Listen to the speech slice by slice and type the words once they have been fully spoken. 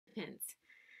participants.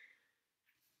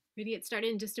 We're gonna get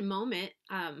started in just a moment.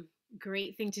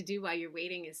 Great thing to do while you're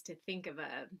waiting is to think of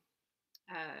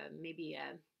maybe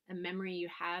a memory you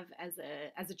have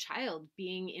as a child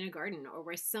being in a garden or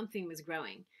where something was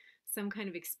growing, some kind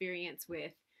of experience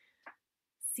with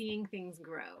seeing things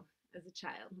grow as a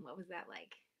child. What was that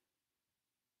like?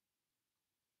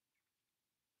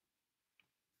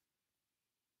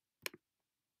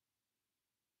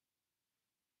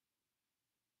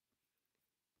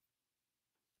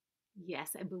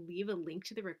 Yes, I believe a link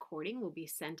to the recording will be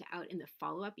sent out in the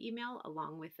follow-up email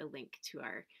along with a link to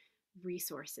our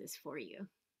resources for you.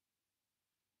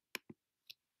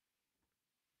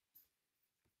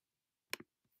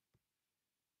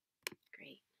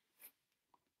 Great.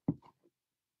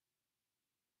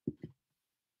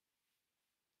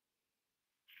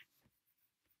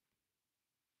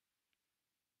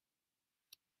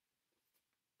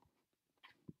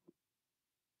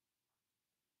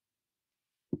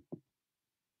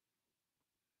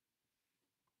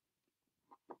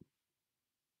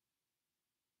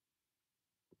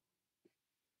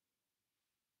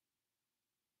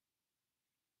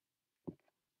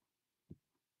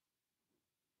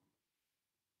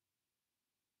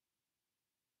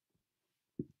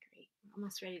 Great. We're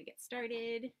almost ready to get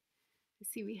started.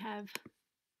 Let's see, we have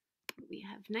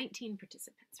 19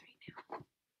 participants right now.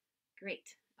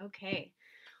 Great. Okay.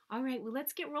 All right, well,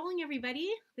 let's get rolling, everybody.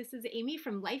 This is Amy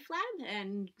from LifeLab,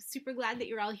 and super glad that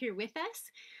you're all here with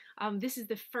us. This is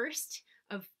the first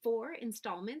of 4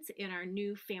 installments in our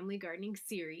new family gardening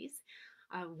series.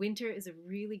 Winter is a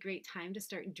really great time to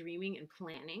start dreaming and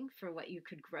planning for what you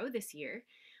could grow this year.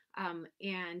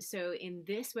 And so in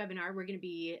this webinar, we're going to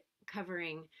be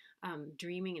covering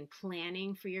dreaming and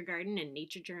planning for your garden, and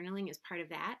nature journaling is part of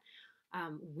that.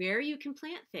 Where you can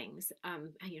plant things,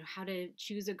 how to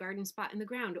choose a garden spot in the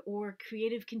ground, or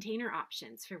creative container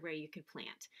options for where you could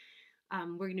plant.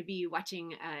 We're going to be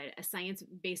watching a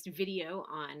science-based video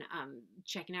on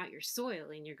checking out your soil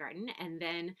in your garden, and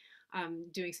then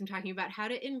doing some talking about how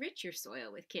to enrich your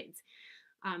soil with kids.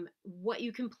 What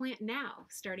you can plant now,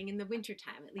 starting in the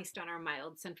wintertime, at least on our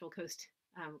mild Central Coast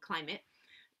climate,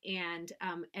 and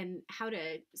how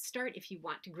to start if you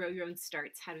want to grow your own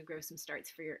starts, how to grow some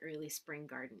starts for your early spring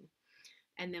garden.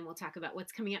 And then we'll talk about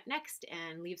what's coming up next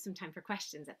and leave some time for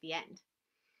questions at the end.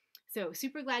 So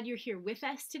super glad you're here with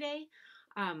us today.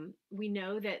 We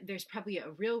know that there's probably a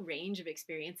real range of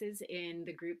experiences in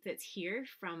the group that's here,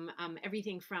 from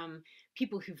everything from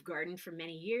people who've gardened for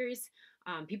many years,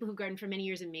 people who've gardened for many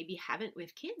years and maybe haven't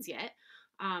with kids yet,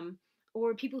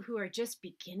 or people who are just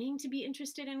beginning to be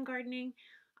interested in gardening.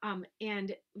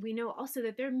 And we know also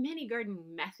that there are many garden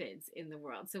methods in the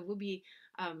world. So we'll be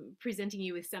presenting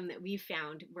you with some that we've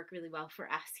found work really well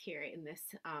for us here in this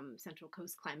Central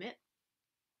Coast climate,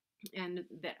 and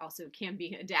that also can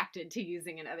be adapted to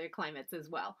using in other climates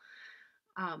as well.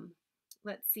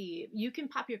 Let's see, you can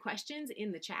pop your questions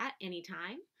in the chat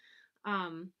anytime.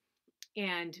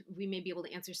 And we may be able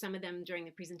to answer some of them during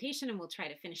the presentation, and we'll try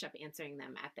to finish up answering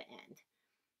them at the end.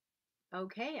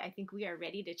 Okay, I think we are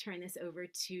ready to turn this over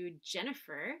to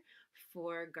Jennifer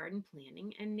for garden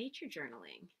planning and nature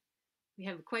journaling. We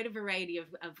have quite a variety of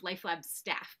LifeLab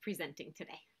staff presenting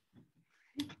today.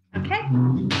 Okay.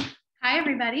 Hi,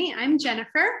 everybody. I'm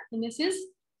Jennifer, and this is?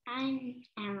 I'm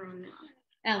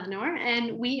Eleanor,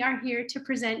 and we are here to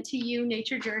present to you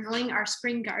nature journaling, our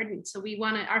spring garden. So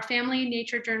our family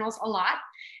nature journals a lot,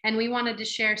 and we wanted to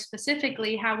share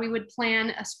specifically how we would plan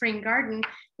a spring garden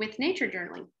with nature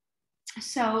journaling.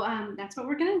 So that's what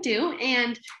we're going to do.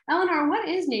 And Eleanor, what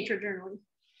is nature journaling?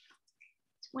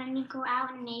 It's when you go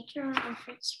out in nature, if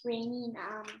it's raining,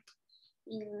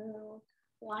 you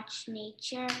watch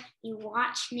nature. You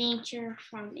watch nature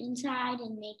from inside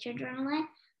and nature journal it.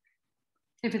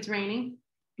 If it's raining?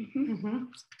 Mm-hmm.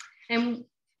 Mm-hmm.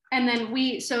 And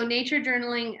then so nature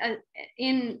journaling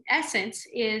in essence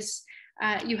is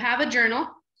you have a journal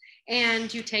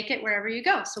and you take it wherever you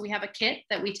go. So we have a kit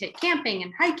that we take camping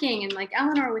and hiking. And like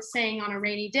Eleanor was saying, on a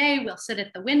rainy day, we'll sit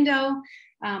at the window.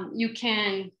 You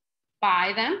can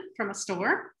buy them from a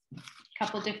store, a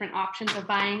couple different options of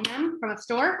buying them from a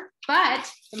store.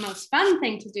 But the most fun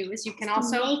thing to do is you can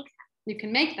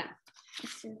make them.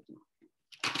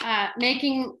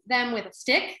 Making them with a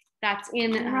stick, that's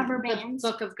in the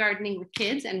book of gardening with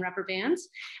kids, and rubber bands.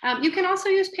 You can also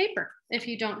use paper if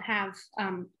you don't have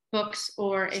books,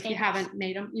 or if you haven't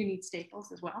made them, you need staples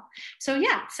as well. So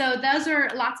yeah, so those are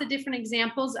lots of different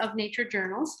examples of nature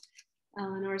journals.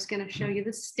 Eleanor is going to show you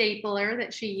the stapler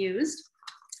that she used.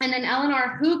 And then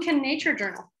Eleanor, who can nature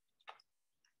journal?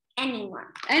 Anyone.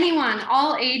 Anyone,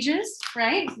 all ages,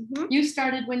 right? Mm-hmm. You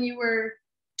started when you were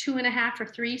 2.5 or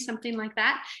 3, something like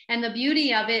that. And the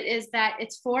beauty of it is that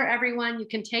it's for everyone. You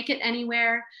can take it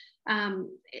anywhere.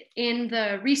 In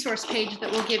the resource page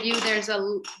that we'll give you, there's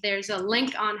a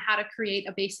link on how to create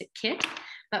a basic kit.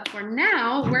 But for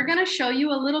now, we're going to show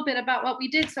you a little bit about what we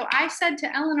did. So I said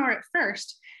to Eleanor at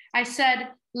first, I said,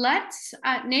 let's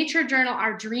nature journal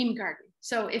our dream garden.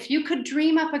 So if you could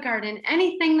dream up a garden,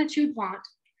 anything that you'd want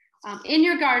in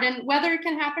your garden, whether it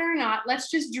can happen or not,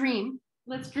 let's just dream.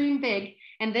 Let's dream big.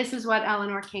 And this is what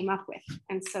Eleanor came up with.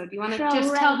 And so do you want to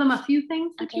just tell them a few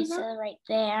things? Okay, so right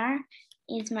there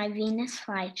is my Venus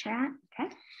flytrap.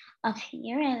 Okay. Up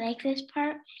here, I like this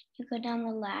part. You go down the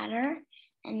ladder,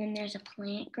 and then there's a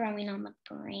plant growing on the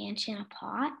branch in a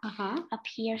pot. Up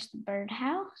here's the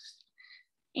birdhouse.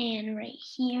 And right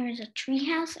here is a tree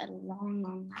house, a long,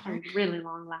 long ladder. A really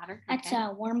long ladder. Okay. That's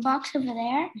a worm box over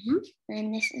there.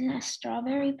 And this is a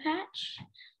strawberry patch.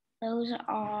 Those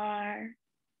are...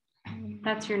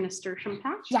 That's your nasturtium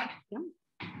patch? Yeah. Yep.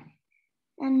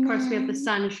 And of course, we have the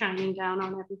sun shining down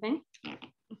on everything.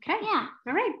 Okay. Yeah.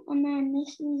 All right. And then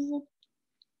this is a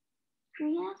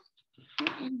tree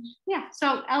house. Yeah.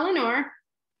 So Eleanor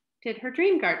did her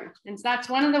dream garden. And so that's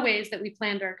one of the ways that we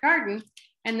planned our garden.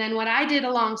 And then what I did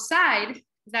alongside,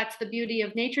 that's the beauty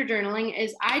of nature journaling,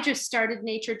 is I just started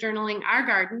nature journaling our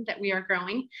garden that we are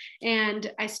growing.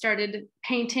 And I started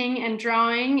painting and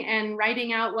drawing and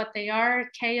writing out what they are,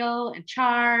 kale and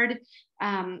chard,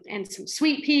 and some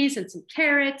sweet peas and some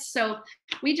carrots. So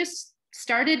we just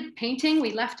started painting.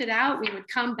 We left it out. We would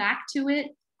come back to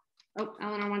it. Oh,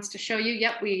 Eleanor wants to show you.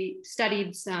 Yep, we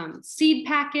studied some seed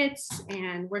packets,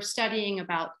 and we're studying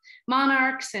about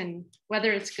monarchs and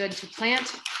whether it's good to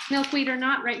plant milkweed or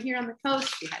not right here on the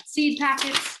coast. We had seed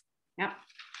packets. Yep.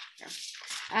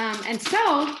 And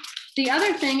so the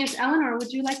other thing is, Eleanor,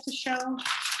 would you like to show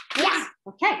this? Yeah.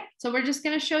 Okay, so we're just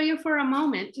going to show you for a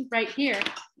moment right here.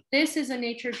 This is a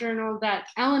nature journal that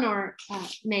Eleanor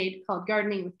made called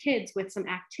Gardening with Kids, with some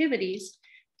activities.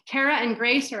 Kara and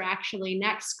Grace are actually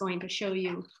next going to show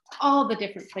you all the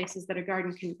different places that a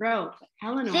garden can grow. But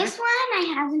Eleanor, this one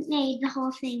I haven't made the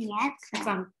whole thing yet. It's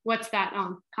on, what's that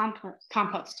on? Compost.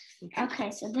 Compost. Okay,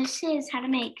 so this is how to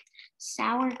make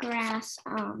sour grass.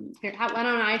 Here, why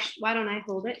don't I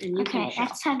hold it and you can show.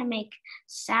 That's how to make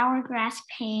sour grass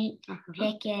paint.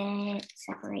 Pick it,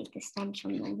 separate the stems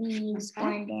from the leaves,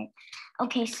 blend it.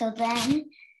 Okay, so then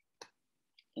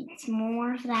it's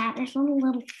more of that. There's only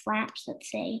little flaps that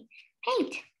say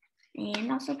paint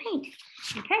and also paint.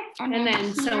 Okay. And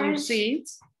then sowing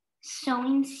seeds.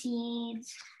 Sowing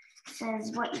seeds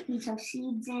says what you can sow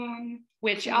seeds in.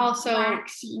 Which also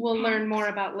we'll learn more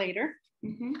about later.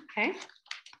 Okay.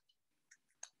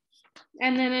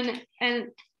 And then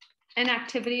an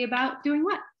activity about doing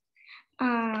what?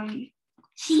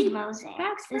 Seed mosaics.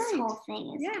 That's this right. whole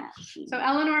thing is about seed. So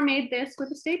Eleanor made this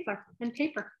with a stapler and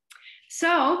paper.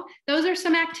 So those are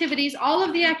some activities. All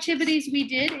of the activities we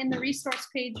did in the resource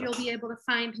page, you'll be able to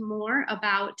find more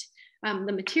about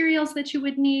the materials that you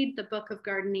would need, the book of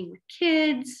Gardening with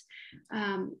Kids.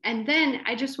 And then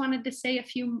I just wanted to say a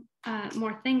few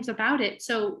more things about it.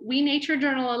 So we nature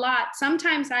journal a lot.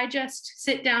 Sometimes I just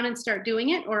sit down and start doing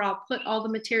it, or I'll put all the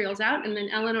materials out and then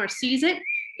Eleanor sees it,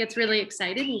 gets really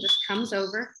excited and just comes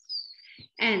over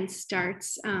and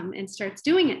starts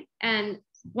doing it. And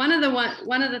one of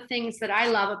the things that I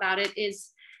love about it is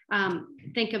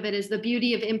think of it as the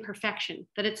beauty of imperfection,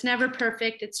 that it's never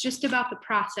perfect. It's just about the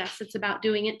process. It's about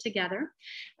doing it together.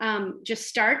 Just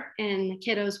start and the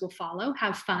kiddos will follow,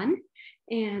 have fun.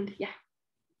 And yeah,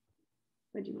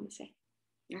 what do you want to say?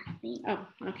 Nothing. Oh,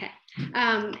 okay.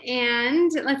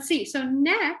 And let's see. So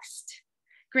next,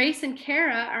 Grace and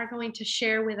Kara are going to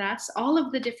share with us all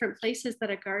of the different places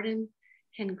that a garden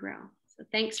can grow. So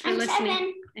thanks for listening.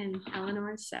 7. And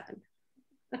Eleanor is 7.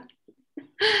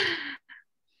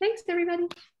 Thanks, everybody.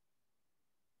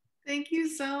 Thank you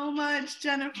so much,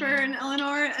 Jennifer and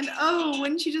Eleanor. And oh,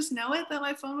 wouldn't you just know it that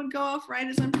my phone would go off right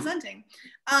as I'm presenting.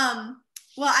 Well,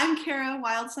 I'm Kara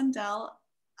Wild Sundell.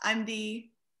 I'm the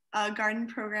Garden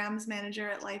Programs Manager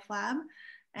at Life Lab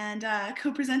and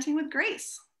co-presenting with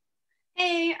Grace.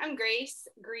 Hey, I'm Grace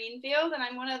Greenfield, and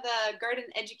I'm one of the garden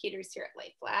educators here at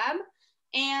Life Lab.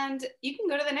 And you can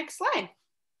go to the next slide.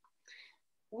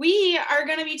 We are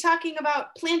going to be talking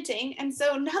about planting. And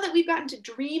so now that we've gotten to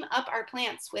dream up our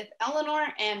plants with Eleanor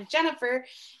and Jennifer,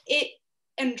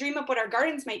 and dream up what our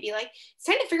gardens might be like, it's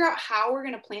time to figure out how we're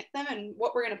going to plant them and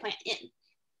what we're going to plant in.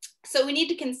 So we need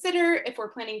to consider if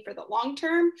we're planning for the long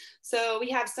term. So we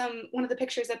have one of the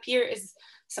pictures up here is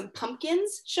some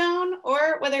pumpkins shown,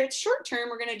 or whether it's short term,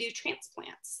 we're going to do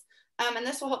transplants. And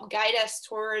this will help guide us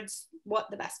towards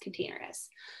what the best container is.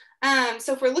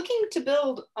 So if we're looking to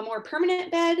build a more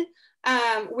permanent bed,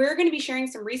 we're going to be sharing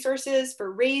some resources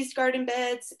for raised garden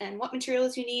beds and what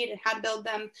materials you need and how to build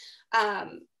them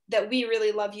that we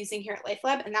really love using here at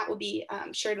LifeLab, and that will be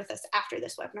shared with us after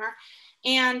this webinar.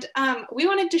 And we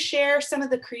wanted to share some of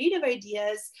the creative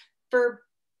ideas for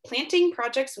planting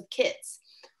projects with kids.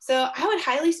 So I would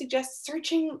highly suggest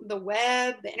searching the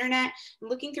web, the internet, and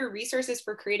looking through resources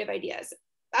for creative ideas.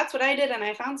 That's what I did, and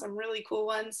I found some really cool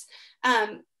ones.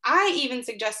 I even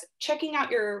suggest checking out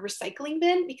your recycling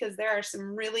bin because there are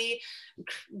some really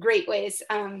great ways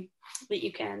that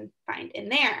you can find in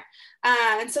there.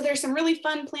 And so there's some really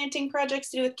fun planting projects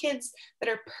to do with kids that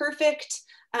are perfect.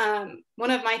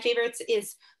 One of my favorites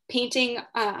is painting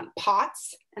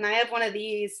pots. And I have one of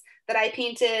these that I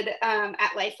painted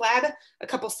at LifeLab a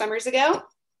couple summers ago.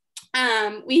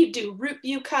 We do root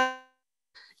view cuts.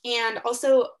 And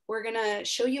also we're gonna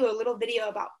show you a little video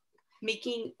about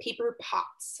making paper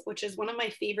pots, which is one of my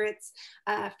favorites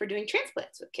for doing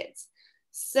transplants with kids.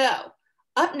 So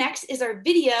up next is our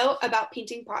video about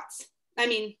painting pots. I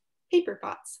mean, paper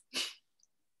pots.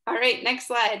 All right, next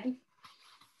slide.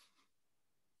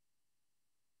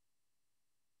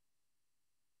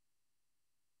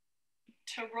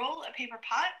 To roll a paper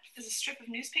pot is a strip of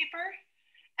newspaper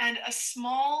and a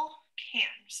small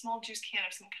juice can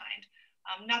of some kind,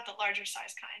 not the larger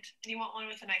size kind. And you want one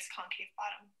with a nice concave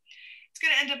bottom. It's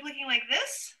going to end up looking like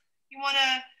this. You want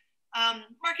to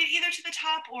mark it either to the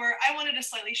top, or I wanted a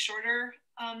slightly shorter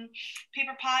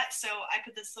paper pot, so I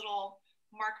put this little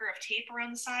marker of tape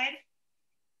around the side.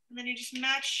 And then you just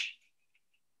match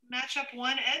up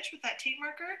one edge with that tape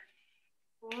marker.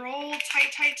 Roll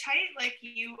tight, tight, tight, like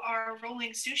you are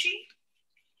rolling sushi.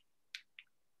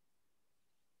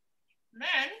 And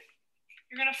then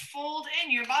you're going to fold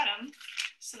in your bottom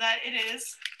so that it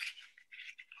is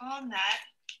on that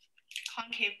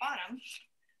concave bottom.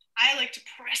 I like to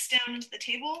press down into the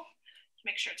table to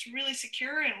make sure it's really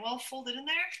secure and well folded in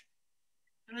there.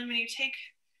 And then when you take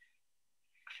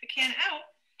the can out,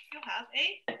 you'll have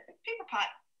a paper pot.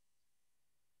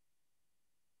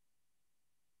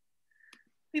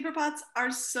 Paper pots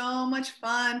are so much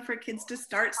fun for kids to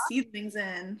start seedlings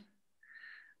in.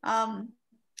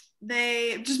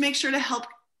 They just make sure to help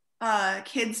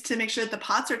kids to make sure that the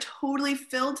pots are totally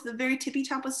filled to the very tippy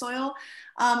top with soil,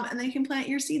 and then you can plant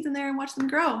your seeds in there and watch them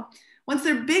grow. Once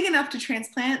they're big enough to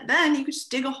transplant, then you can just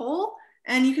dig a hole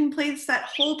and you can place that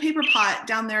whole paper pot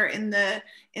down there in the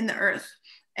earth,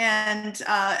 and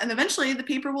eventually the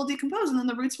paper will decompose and then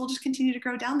the roots will just continue to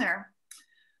grow down there.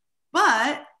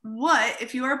 But what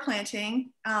if you are planting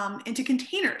into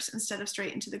containers instead of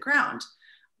straight into the ground?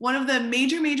 One of the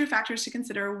major factors to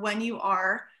consider when you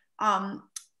are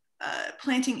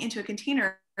planting into a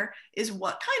container is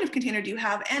what kind of container do you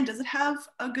have, and does it have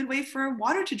a good way for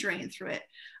water to drain through it?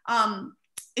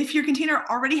 If your container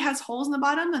already has holes in the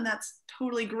bottom, then that's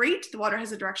totally great. The water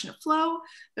has a direction of flow.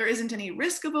 There isn't any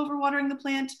risk of overwatering the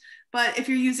plant. But if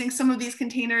you're using some of these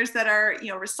containers that are,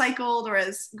 recycled, or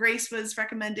as Grace was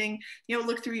recommending,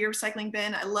 look through your recycling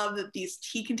bin. I love that these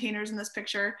tea containers in this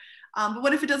picture. But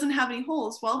what if it doesn't have any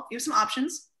holes? Well, you have some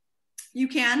options. You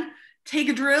can take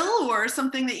a drill or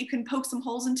something that you can poke some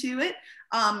holes into it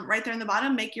right there in the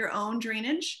bottom, make your own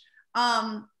drainage.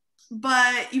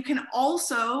 But you can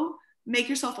also make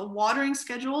yourself a watering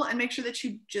schedule and make sure that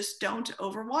you just don't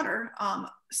overwater.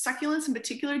 Succulents in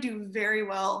particular do very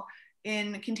well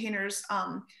in containers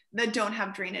that don't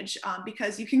have drainage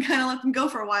because you can kind of let them go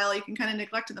for a while. You can kind of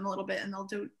neglect them a little bit and they'll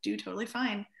do totally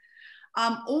fine.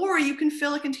 Or you can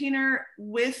fill a container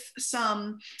with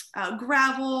some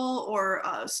gravel or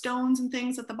stones and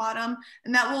things at the bottom,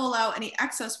 and that will allow any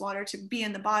excess water to be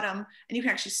in the bottom, and you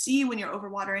can actually see when you're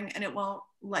overwatering, and it won't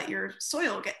let your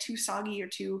soil get too soggy or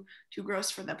too gross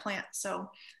for the plant. So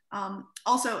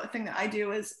also a thing that I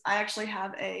do is I actually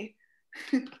have a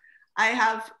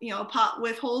pot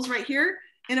with holes right here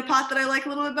in a pot that I like a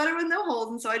little bit better with no holes,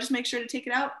 and so I just make sure to take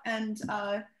it out and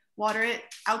water it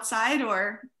outside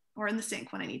or in the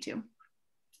sink when I need to.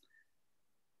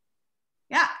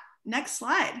 Yeah, next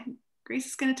slide. Grace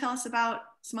is going to tell us about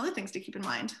some other things to keep in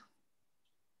mind.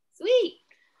 Sweet.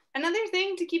 Another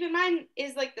thing to keep in mind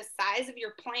is like the size of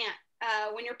your plant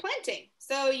when you're planting.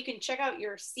 So you can check out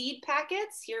your seed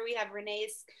packets. Here we have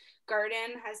Renee's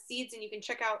garden has seeds, and you can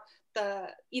check out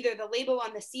either the label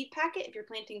on the seed packet if you're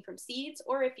planting from seeds,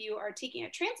 or if you are taking a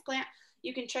transplant,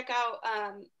 you can check out,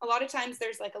 a lot of times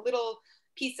there's like a little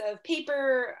piece of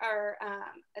paper or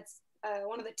it's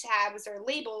one of the tabs or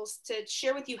labels to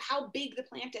share with you how big the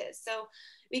plant is. So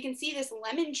we can see this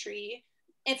lemon tree.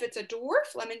 If it's a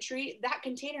dwarf lemon tree, that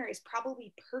container is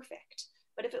probably perfect.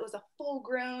 but if it was a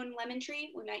full-grown lemon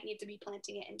tree, we might need to be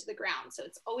planting it into the ground. So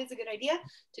it's always a good idea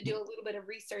to do a little bit of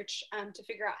research to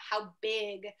figure out how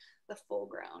big the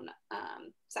full-grown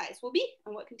size will be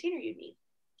and what container you'd need.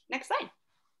 Next slide.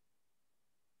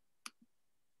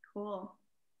 Cool.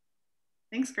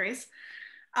 Thanks, Grace.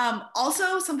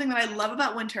 Also, something that I love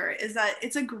about winter is that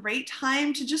it's a great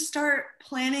time to just start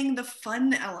planning the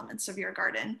fun elements of your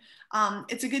garden.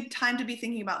 It's a good time to be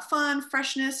thinking about fun,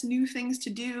 freshness, new things to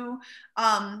do,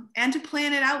 and to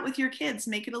plan it out with your kids,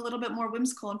 make it a little bit more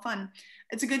whimsical and fun.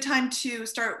 It's a good time to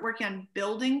start working on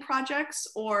building projects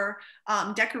or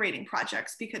decorating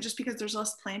projects because there's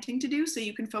less planting to do, so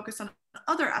you can focus on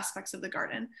other aspects of the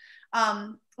garden.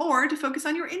 Or to focus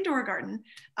on your indoor garden.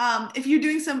 If you're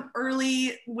doing some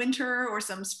early winter or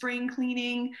some spring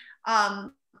cleaning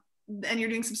and you're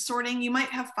doing some sorting, you might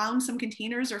have found some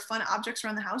containers or fun objects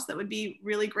around the house that would be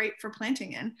really great for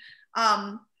planting in.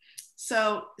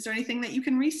 So is there anything that you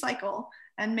can recycle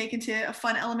and make into a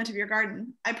fun element of your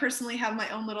garden? I personally have my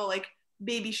own little like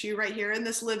baby shoe right here, and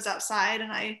this lives outside,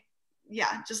 and I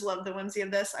just love the whimsy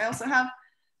of this. I also have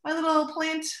my little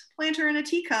planter in a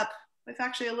teacup with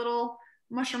actually a little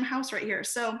mushroom house right here.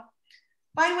 So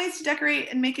find ways to decorate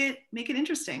and make it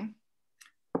interesting.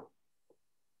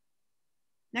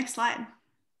 Next slide.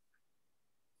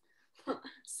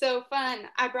 So fun.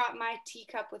 I brought my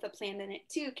teacup with a plant in it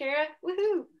too, Kara.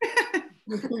 Woohoo!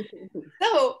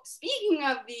 So speaking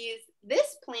of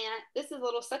this plant, this is a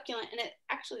little succulent and it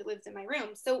actually lives in my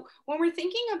room. So when we're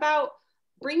thinking about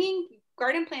bringing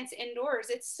garden plants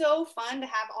indoors, it's so fun to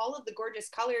have all of the gorgeous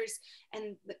colors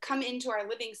and come into our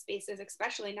living spaces,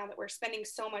 especially now that we're spending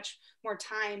so much more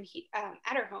time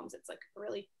at our homes. It's like a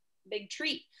really big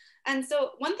treat. And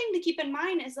so one thing to keep in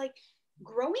mind is like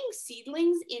growing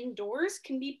seedlings indoors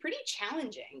can be pretty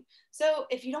challenging. So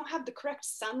if you don't have the correct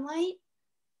sunlight,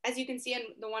 as you can see in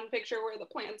the one picture where the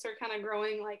plants are kind of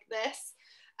growing like this,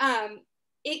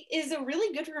 it is a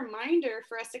really good reminder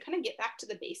for us to kind of get back to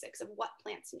the basics of what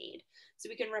plants need. So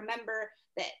we can remember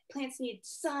that plants need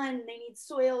sun, they need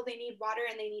soil, they need water,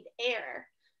 and they need air.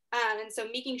 And so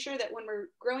making sure that when we're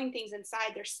growing things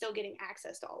inside, they're still getting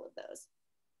access to all of those.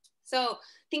 So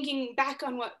thinking back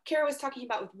on what Kara was talking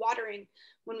about with watering,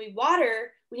 when we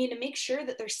water, we need to make sure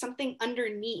that there's something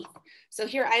underneath. So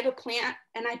here I have a plant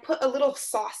and I put a little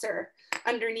saucer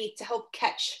underneath to help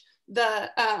catch the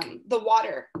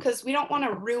water, because we don't want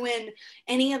to ruin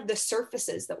any of the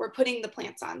surfaces that we're putting the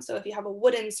plants on. So if you have a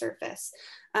wooden surface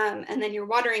and then you're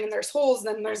watering and there's holes,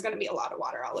 then there's going to be a lot of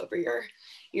water all over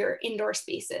your indoor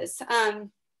spaces.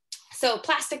 So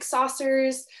plastic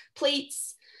saucers,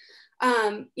 plates.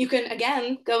 You can,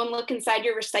 again, go and look inside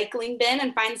your recycling bin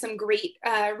and find some great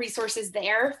resources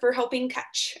there for helping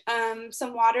catch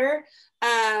some water.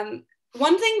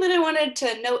 One thing that I wanted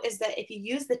to note is that if you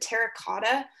use the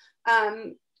terracotta,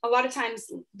 a lot of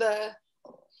times the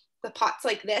pots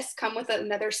like this come with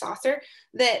another saucer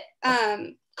that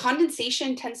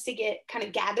condensation tends to get kind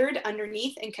of gathered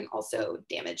underneath and can also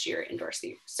damage your indoor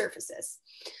surfaces.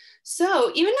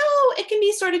 So even though it can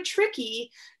be sort of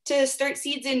tricky to start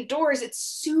seeds indoors, it's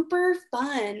super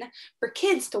fun for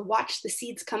kids to watch the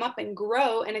seeds come up and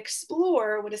grow and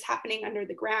explore what is happening under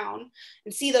the ground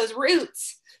and see those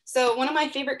roots. So one of my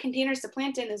favorite containers to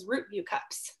plant in is root view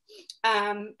cups.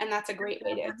 And that's a great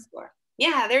way to explore.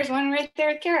 Yeah, there's one right there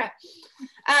with Kara.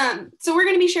 So we're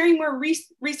going to be sharing more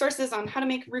resources on how to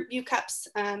make root view cups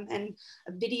and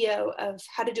a video of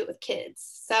how to do it with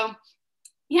kids. So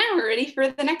yeah, we're ready for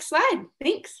the next slide.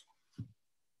 Thanks.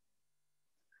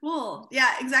 Cool.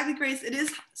 Yeah, exactly, Grace. It is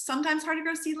sometimes hard to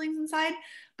grow seedlings inside,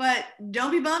 but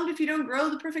don't be bummed if you don't grow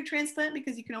the perfect transplant,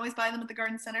 because you can always buy them at the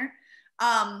garden center.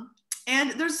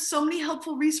 And there's so many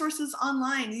helpful resources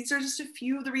online. These are just a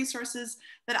few of the resources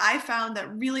that I found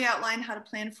that really outline how to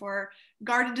plan for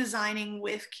garden designing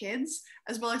with kids,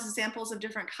 as well as examples of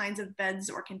different kinds of beds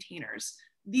or containers.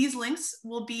 These links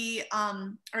will be,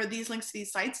 or these links to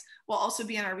these sites will also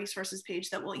be on our resources page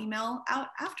that we'll email out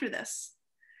after this.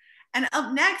 And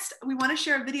up next, we want to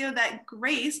share a video that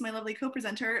Grace, my lovely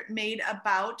co-presenter, made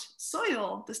about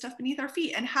soil, the stuff beneath our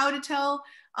feet, and how to tell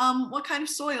what kind of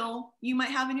soil you might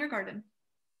have in your garden.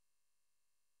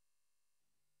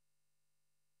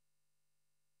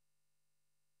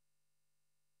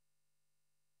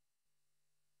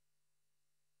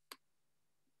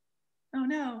 Oh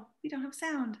no, we don't have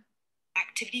sound.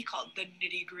 Activity called the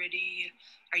nitty-gritty.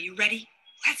 Are you ready?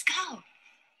 Let's go.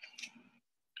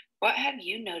 What have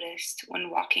you noticed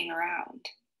when walking around?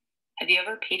 Have you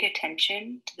ever paid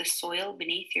attention to the soil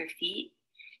beneath your feet?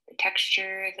 The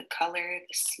texture, the color,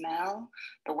 the smell,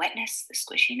 the wetness, the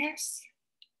squishiness?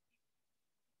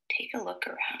 Take a look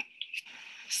around.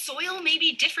 soil may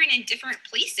be different in different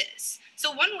places.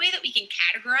 So one way that we can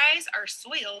categorize our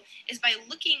soil is by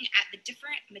looking at the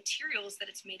different materials that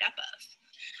it's made up of.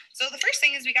 So the first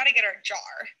thing is we got to get our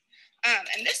jar.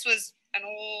 And this was an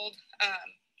old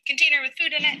container with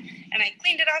food in it, and I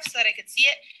cleaned it off so that I could see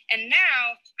it. And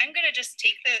now I'm going to just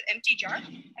take the empty jar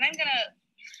and I'm going to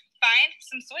find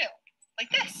some soil like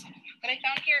this that I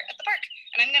found here at the park.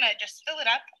 And I'm going to just fill it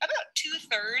up about 2/3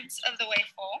 of the way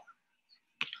full.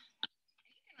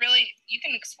 Really, you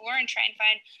can explore and try and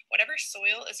find whatever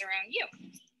soil is around you.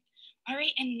 All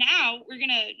right, and now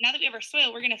now that we have our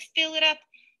soil, we're gonna fill it up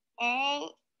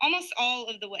almost all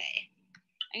of the way.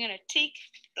 I'm gonna take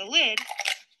the lid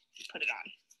and put it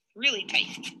on really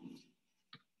tight.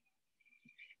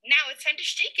 Now it's time to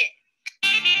shake it.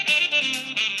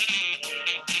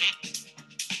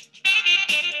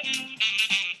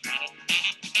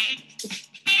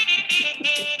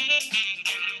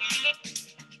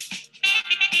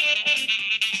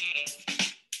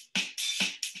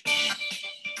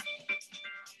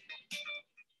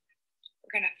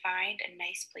 We're going to find a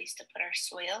nice place to put our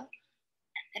soil,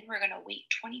 and then we're going to wait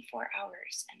 24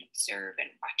 hours and observe and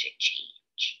watch it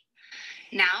change.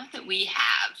 Now that we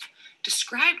have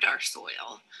described our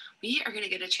soil, we are going to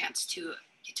get a chance to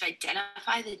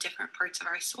identify the different parts of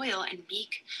our soil and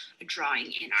make a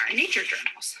drawing in our nature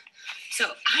journals.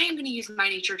 So I am going to use my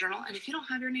nature journal, and if you don't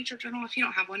have your nature journal, if you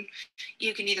don't have one,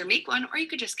 you can either make one or you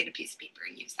could just get a piece of paper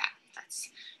and use that. That's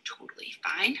totally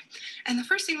fine. And the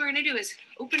first thing we're going to do is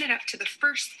open it up to the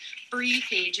first free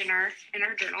page in our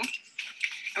journal,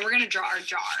 and we're going to draw our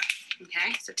jar.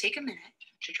 Okay, so take a minute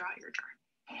to draw your jar.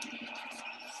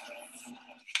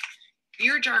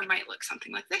 Your jar might look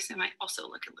something like this. It might also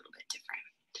look a little bit different.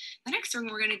 The next thing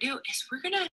we're going to do is we're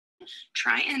going to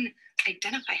try and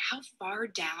identify how far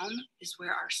down is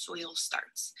where our soil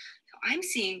starts. So I'm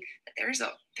seeing that there's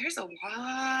a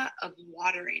lot of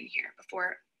water in here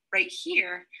before right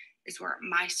here is where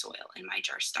my soil in my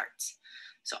jar starts.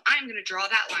 So I'm going to draw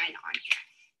that line on here,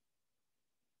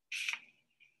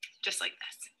 just like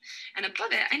this. And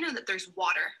above it, I know that there's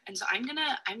water, and so I'm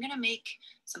gonna make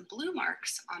some blue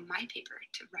marks on my paper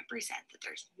to represent that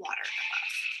there's water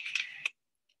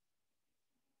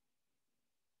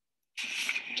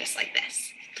above. Just like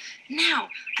this. Now,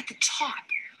 at the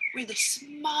top, where the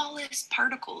smallest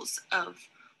particles of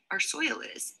our soil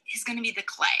is gonna be the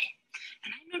clay.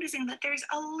 And I'm noticing that there's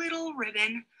a little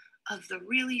ribbon of the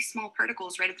really small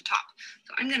particles right at the top.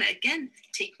 So I'm gonna, again,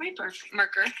 take my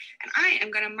marker, and I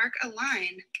am gonna mark a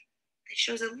line that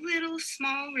shows a little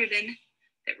small ribbon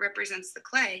that represents the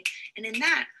clay. And in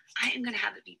that, I am gonna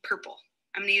have it be purple.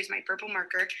 I'm gonna use my purple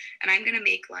marker, and I'm gonna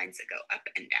make lines that go up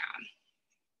and down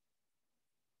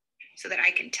so that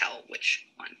I can tell which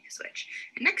one is which.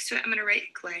 And next to it, I'm gonna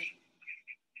write clay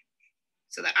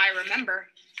so that I remember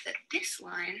that this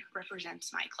line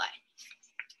represents my clay.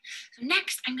 So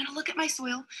next, I'm gonna look at my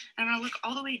soil, and I'm gonna look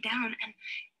all the way down, and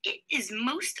it is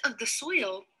most of the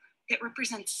soil that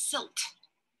represents silt.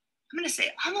 I'm gonna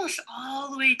say almost all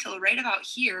the way till right about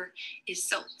here is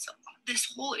silt. So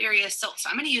this whole area is silt. So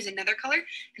I'm gonna use another color,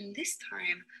 and this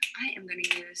time I am gonna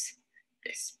use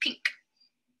this pink.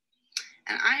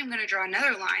 And I am gonna draw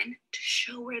another line to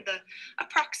show where the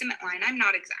approximate line, I'm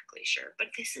not exactly sure, but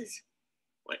this is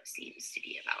what it seems to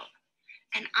be about.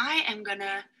 And I am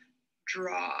gonna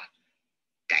draw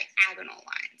diagonal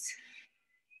lines.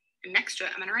 And next to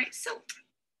it, I'm gonna write silt.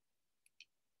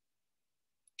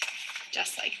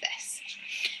 Just like this.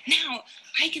 Now,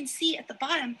 I can see at the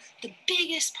bottom, the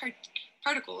biggest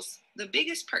particles, the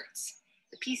biggest parts,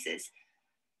 the pieces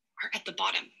are at the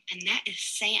bottom, and that is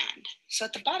sand. So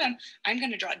at the bottom, I'm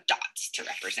gonna draw dots to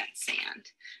represent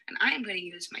sand, and I am gonna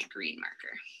use my green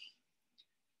marker.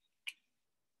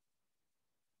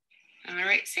 I'm gonna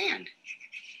write sand.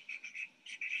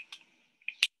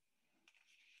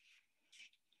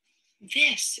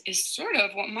 This is sort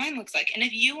of what mine looks like. And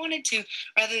if you wanted to,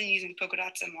 rather than using polka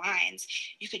dots and lines,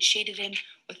 you could shade it in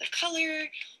with a color.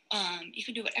 You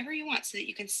can do whatever you want so that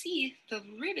you can see the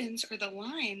ribbons or the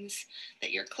lines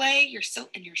that your clay, your silt,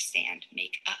 and your sand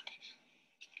make up.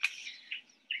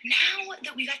 Now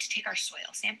that we got to take our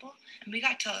soil sample and we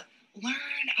got to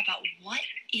learn about what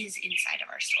is inside of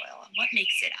our soil and what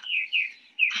makes it up,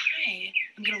 I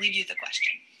am going to leave you with a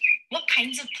question. What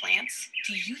kinds of plants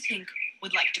do you think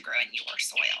would like to grow in your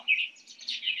soil?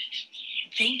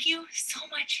 Thank you so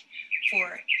much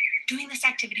for doing this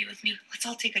activity with me. Let's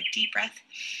all take a deep breath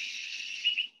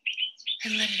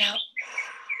and let it out.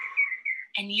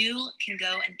 And you can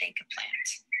go and thank a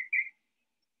plant.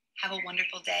 Have a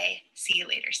wonderful day. See you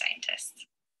later, scientists.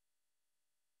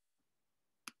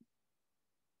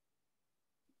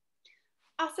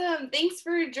 Awesome. Thanks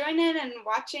for joining and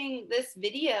watching this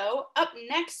video. Up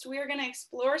next, we are going to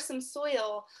explore some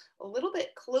soil a little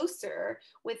bit closer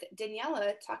with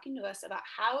Daniela talking to us about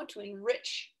how to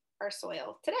enrich our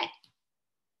soil today.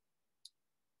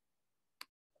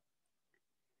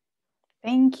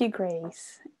 Thank you,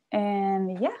 Grace.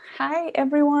 And yeah, hi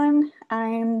everyone.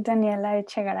 I'm Daniela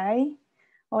Echegaray.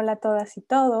 Hola todas y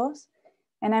todos.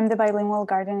 And I'm the bilingual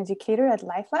garden educator at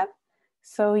LifeLab.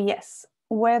 So yes,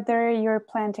 whether you're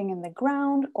planting in the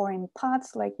ground or in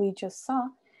pots like we just saw,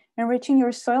 enriching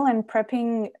your soil and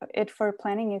prepping it for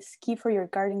planting is key for your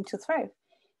garden to thrive.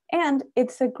 And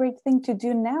it's a great thing to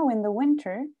do now in the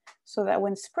winter so that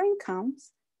when spring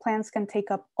comes, plants can take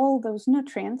up all those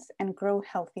nutrients and grow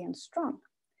healthy and strong.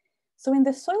 So in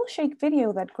the soil shake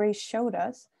video that Grace showed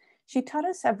us, she taught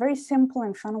us a very simple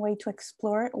and fun way to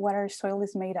explore what our soil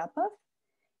is made up of.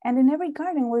 And in every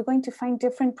garden, we're going to find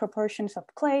different proportions of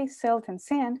clay, silt, and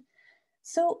sand.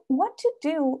 So what to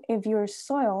do if your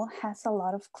soil has a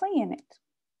lot of clay in it?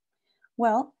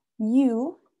 Well,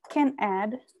 you can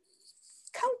add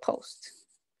compost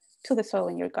to the soil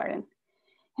in your garden.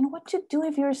 And what to do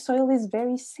if your soil is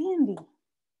very sandy?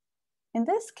 In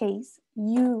this case,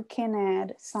 you can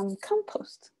add some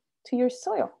compost to your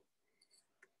soil.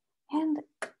 And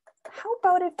how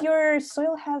about if your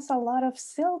soil has a lot of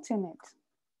silt in it?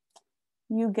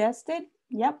 You guessed it,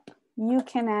 yep, you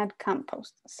can add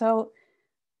compost. So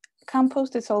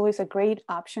compost is always a great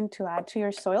option to add to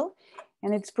your soil,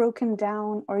 and it's broken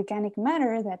down organic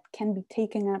matter that can be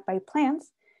taken up by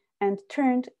plants and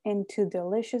turned into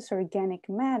delicious organic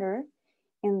matter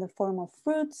in the form of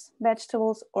fruits,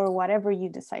 vegetables, or whatever you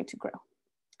decide to grow.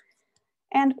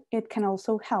 And it can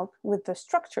also help with the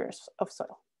structures of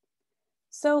soil.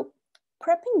 So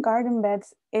prepping garden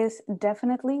beds is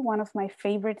definitely one of my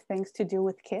favorite things to do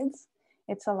with kids.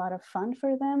 It's a lot of fun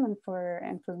for them and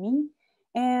for me.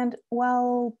 And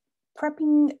while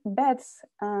prepping beds,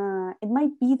 it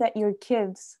might be that your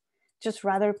kids just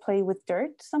rather play with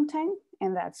dirt sometime,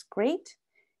 and that's great.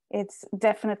 It's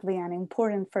definitely an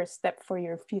important first step for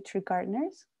your future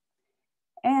gardeners.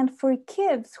 And for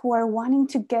kids who are wanting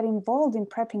to get involved in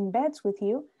prepping beds with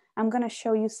you, I'm going to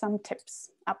show you some tips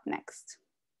up next.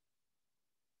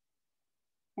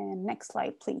 And next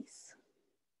slide, please.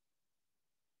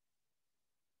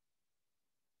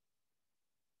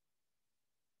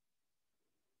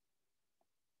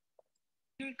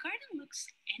 Your garden looks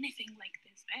anything like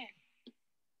this bed.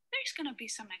 There's gonna be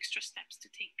some extra steps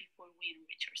to take before we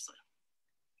enrich our soil.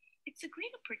 It's a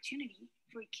great opportunity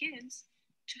for kids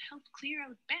to help clear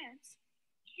out beds,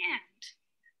 and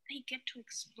they get to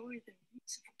explore the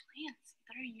roots of plants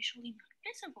that are usually not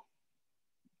visible.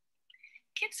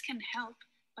 Kids can help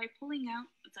by pulling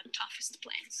out the toughest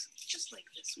plants, just like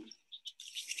this one.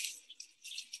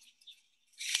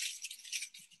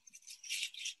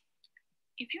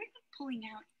 If you're not pulling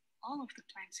out all of the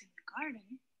plants in the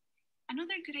garden,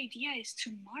 another good idea is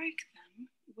to mark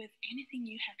them with anything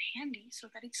you have handy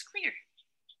so that it's clear.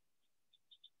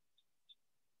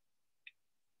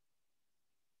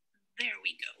 There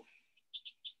we go.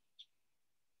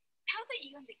 Now that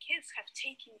you and the kids have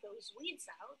taken those weeds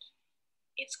out,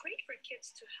 it's great for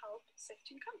kids to help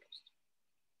sifting compost.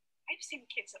 I've seen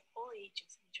kids of all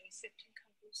ages enjoy sifting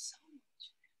compost so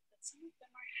much that some of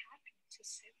them are happy to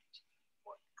sift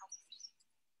for hours.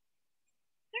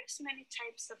 There's many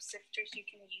types of sifters you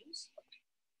can use.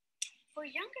 For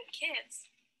younger kids,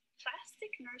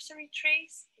 plastic nursery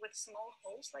trays with small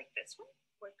holes like this one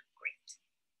work great.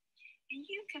 And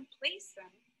you can place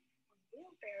them on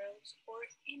wheelbarrows or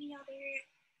any other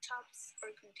tubs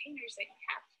or containers that you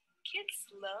have. Kids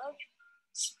love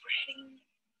spreading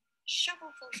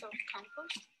shovelfuls of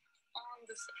compost on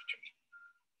the sifter.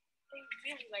 They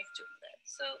really like doing that.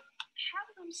 So have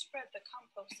them spread the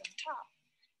compost on top,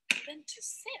 and then to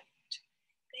sift,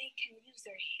 they can use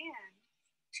their hand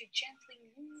to gently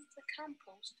move the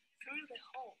compost through the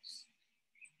holes.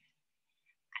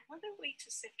 Another way to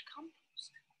sift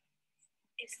compost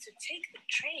is to take the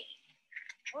tray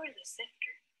or the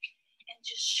sifter and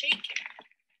just shake it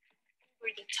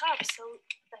over the tub so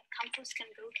that compost can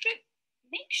go through.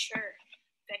 Make sure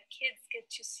that kids get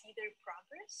to see their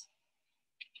progress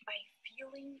by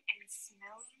feeling and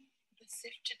smelling the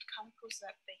sifted compost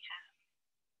that they have.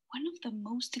 One of the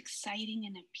most exciting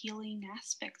and appealing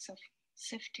aspects of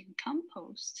sifting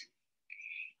compost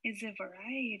is the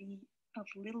variety of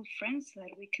little friends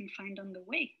that we can find on the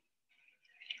way.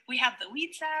 We have the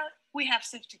weeds out, we have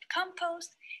sifted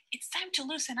compost. It's time to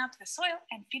loosen up the soil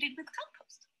and feed it with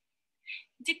compost.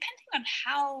 Depending on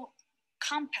how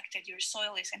compacted your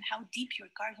soil is and how deep your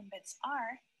garden beds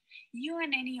are, you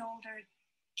and any older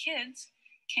kids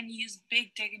can use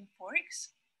big digging forks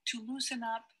to loosen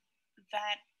up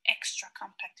that extra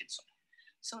compacted soil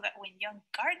so that when young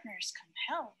gardeners come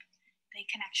help, they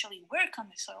can actually work on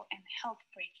the soil and help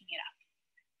breaking it up.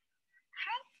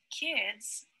 Have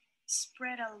kids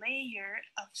spread a layer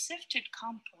of sifted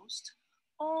compost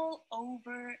all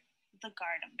over the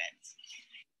garden beds.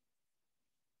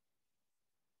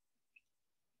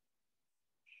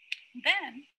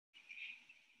 Then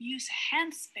use a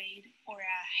hand spade or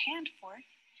a hand fork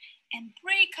and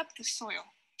break up the soil.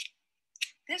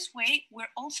 This way,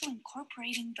 we're also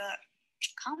incorporating the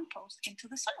compost into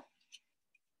the soil.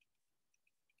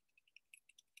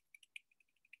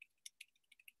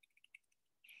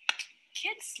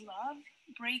 Kids love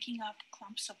breaking up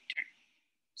clumps of dirt,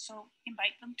 so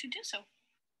invite them to do so.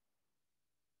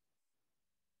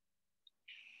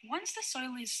 Once the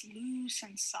soil is loose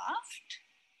and soft,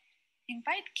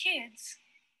 invite kids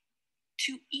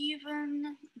to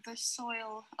even the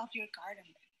soil of your garden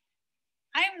bed.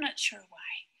 I'm not sure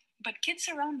why, but kids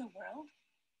around the world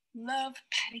love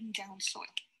patting down soil.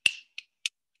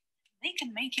 They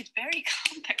can make it very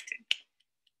compacted.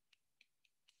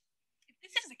 If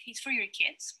this is the case for your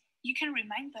kids, you can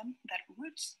remind them that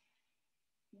roots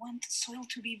want soil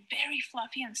to be very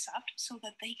fluffy and soft so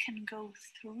that they can go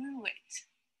through it.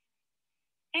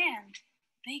 And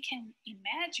they can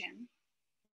imagine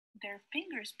their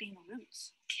fingers being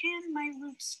roots. Can my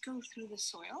roots go through the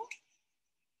soil?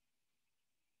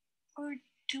 Or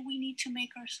do we need to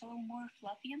make our soil more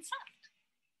fluffy and soft?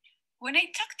 When I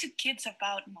talk to kids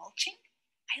about mulching,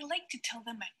 I like to tell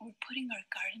them that we're putting our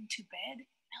garden to bed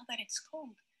now that it's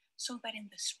cold, so that in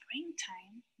the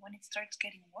springtime, when it starts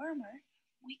getting warmer,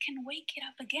 we can wake it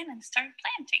up again and start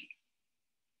planting.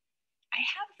 I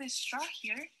have this straw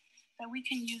here that we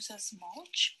can use as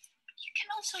mulch. You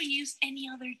can also use any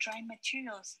other dry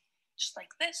materials, just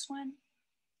like this one,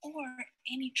 or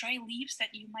any dry leaves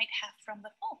that you might have from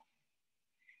the fall.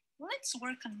 Let's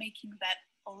work on making that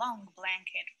long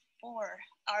blanket for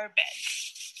our bed.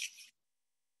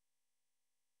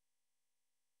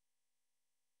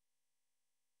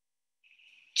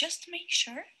 Just make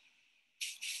sure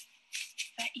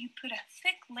that you put a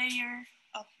thick layer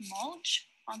of mulch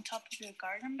on top of your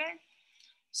garden bed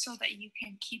so that you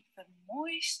can keep the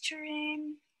moisture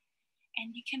in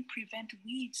and you can prevent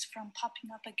weeds from popping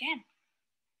up again.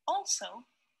 Also,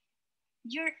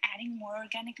 you're adding more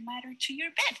organic matter to your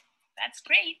bed. That's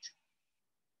great.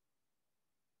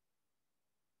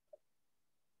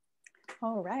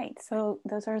 All right, so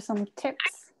those are some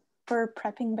tips for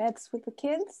prepping beds with the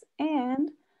kids.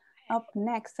 And up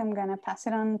next, I'm gonna pass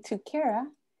it on to Kara,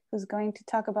 who's going to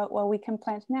talk about what we can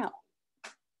plant now.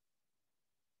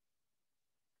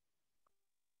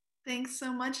 Thanks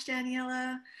so much,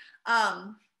 Daniela.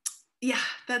 Yeah,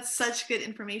 that's such good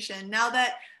information. Now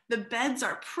that the beds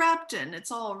are prepped and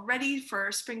it's all ready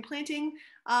for spring planting,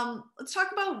 let's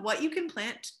talk about what you can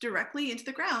plant directly into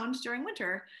the ground during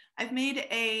winter. I've made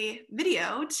a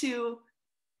video to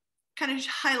kind of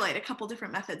highlight a couple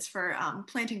different methods for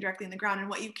planting directly in the ground and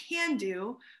what you can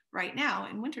do right now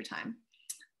in wintertime.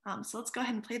 So let's go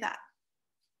ahead and play that.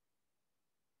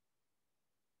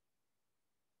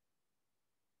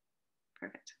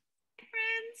 Perfect. Hey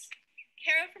friends,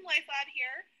 Kara from Life Lab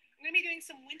here. I'm going to be doing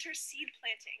some winter seed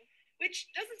planting, which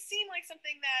doesn't seem like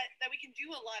something that we can do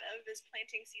a lot of, is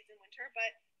planting seeds in winter, but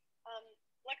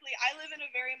luckily I live in a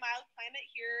very mild climate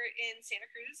here in Santa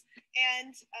Cruz,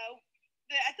 and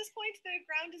at this point the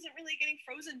ground isn't really getting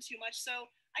frozen too much, so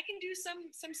I can do some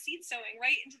seed sowing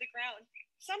right into the ground.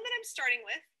 Some that I'm starting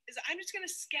with is I'm just going to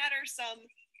scatter some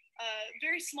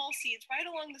very small seeds right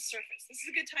along the surface. This is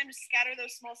a good time to scatter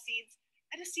those small seeds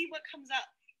and to see what comes up.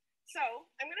 So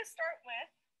I'm going to start with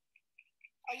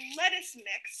a lettuce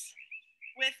mix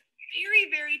with very,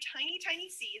 very tiny,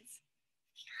 tiny seeds,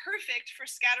 perfect for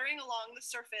scattering along the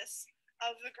surface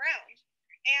of the ground.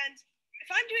 And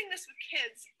if I'm doing this with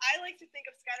kids, I like to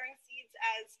think of scattering seeds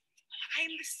as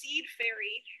I'm the seed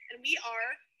fairy, and we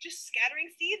are just scattering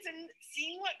seeds and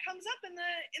seeing what comes up in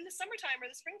the summertime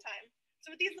or the springtime.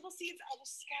 So with these little seeds, I'll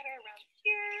just scatter around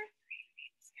here,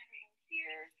 scatter around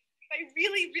here. If I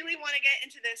really, really want to get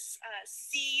into this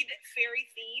seed fairy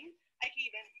theme, I can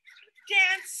even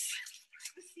dance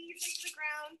the seeds into the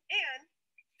ground. And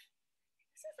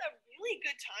this is a really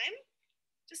good time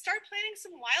to start planting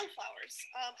some wildflowers.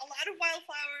 A lot of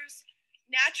wildflowers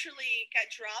naturally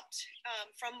get dropped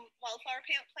from wildflower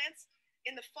plants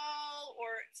in the fall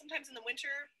or sometimes in the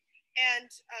winter.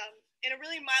 And in a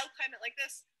really mild climate like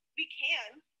this, we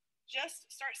can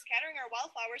just start scattering our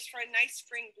wildflowers for a nice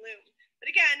spring bloom. But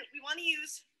again, we want to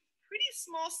use pretty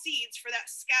small seeds for that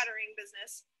scattering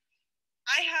business.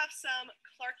 I have some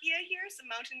Clarkia here, some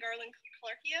mountain garland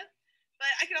Clarkia, but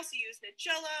I could also use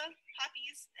Nigella,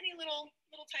 poppies, any little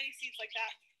tiny seeds like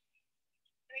that.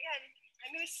 And again,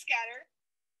 I'm going to scatter.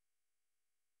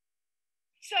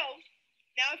 So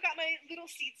now I've got my little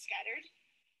seeds scattered,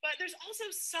 but there's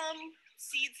also some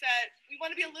seeds that we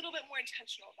want to be a little bit more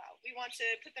intentional about. We want to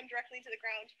put them directly into the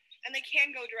ground, and they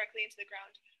can go directly into the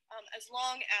ground as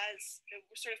long as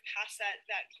we're sort of past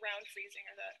that ground freezing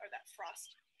or that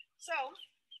frost. So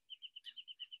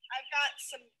I've got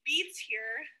some beets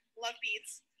here, love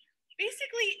beets.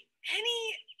 Basically any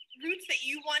roots that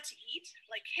you want to eat,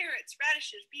 like carrots,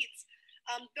 radishes, beets,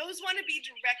 those want to be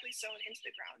directly sown into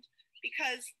the ground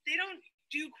because they don't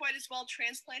do quite as well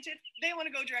transplanted. They want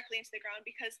to go directly into the ground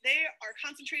because they are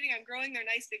concentrating on growing their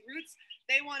nice big roots.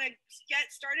 They want to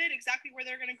get started exactly where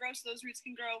they're going to grow so those roots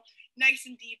can grow nice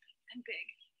and deep and big.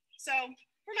 So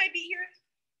for my beet here,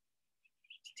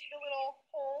 dig a little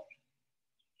hole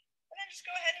and then just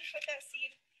go ahead and put that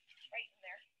seed right in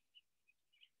there.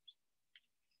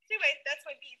 Anyway, that's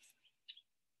my beets.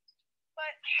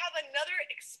 But I have another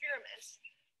experiment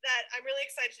that I'm really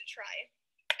excited to try.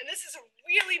 And this is a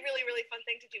really, really, really fun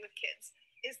thing to do with kids,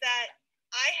 is that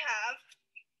I have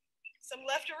some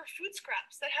leftover food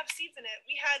scraps that have seeds in it.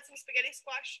 We had some spaghetti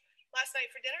squash last night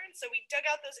for dinner, and so we dug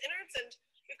out those innards, and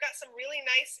we've got some really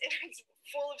nice innards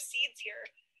full of seeds here.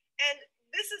 And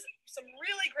this is some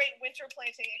really great winter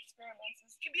planting experiments.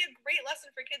 This can be a great lesson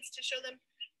for kids to show them,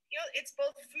 you know, it's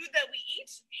both food that we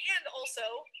eat and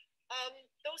also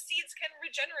those seeds can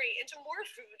regenerate into more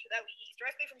food that we eat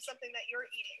directly from something that you're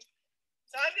eating.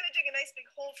 So I'm going to dig a nice big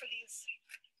hole for this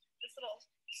little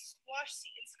squash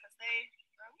seeds because they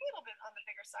are a little bit on the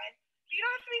bigger side. But you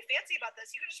don't have to be fancy about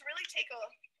this. You can just really take a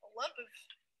lump of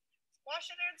squash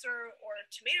innards or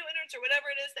tomato innards or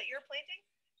whatever it is that you're planting.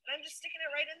 And I'm just sticking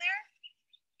it right in there.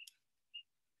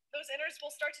 Those innards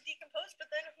will start to decompose,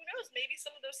 but then who knows, maybe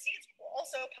some of those seeds will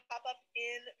also pop up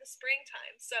in the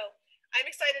springtime. So I'm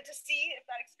excited to see if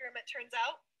that experiment turns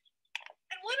out.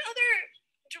 And one other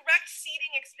direct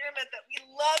seeding experiment that we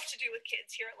love to do with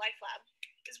kids here at Life Lab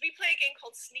is we play a game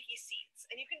called Sneaky Seeds.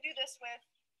 And you can do this with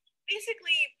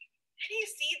basically any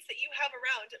seeds that you have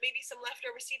around, maybe some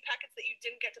leftover seed packets that you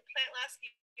didn't get to plant last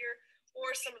year,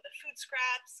 or some of the food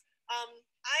scraps.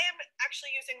 I am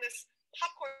actually using this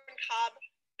popcorn cob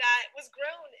that was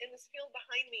grown in this field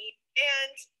behind me.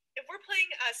 And if we're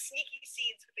playing Sneaky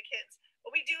Seeds with the kids,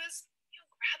 what we do is, you know,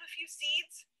 grab a few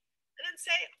seeds and then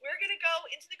say, we're going to go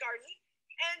into the garden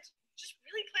and just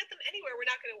really plant them anywhere. We're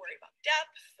not going to worry about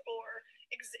depth or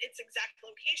its exact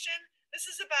location. This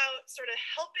is about sort of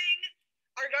helping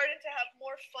our garden to have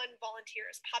more fun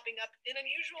volunteers popping up in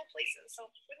unusual places. So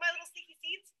with my little sneaky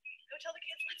seeds, I would tell the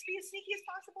kids, let's be as sneaky as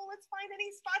possible. Let's find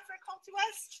any spots that call to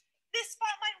us. This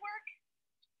spot might work.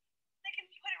 They can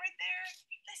put it right there.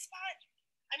 This spot.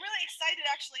 I'm really excited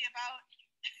actually about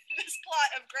this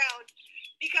plot of ground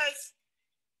because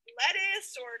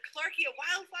lettuce or Clarkia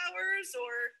wildflowers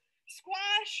or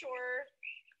squash or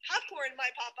popcorn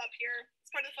might pop up here.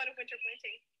 It's part of the fun of winter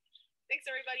planting. Thanks,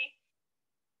 everybody.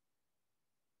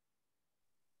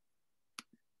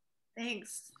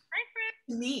 Thanks.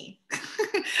 Me.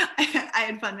 I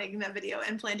had fun making that video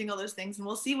and planting all those things, and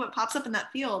we'll see what pops up in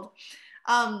that field.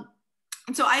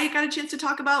 So I got a chance to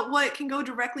talk about what can go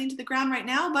directly into the ground right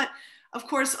now, but of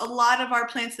course, a lot of our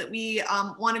plants that we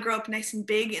want to grow up nice and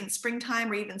big in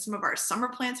springtime, or even some of our summer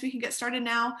plants, we can get started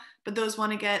now. But those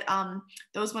want to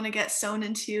get sown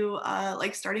into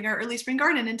like starting our early spring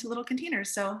garden into little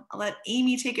containers. So I'll let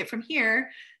Amy take it from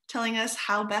here, telling us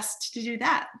how best to do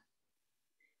that.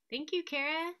 Thank you,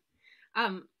 Kara.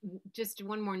 Just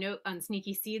one more note on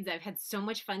Sneaky Seeds. I've had so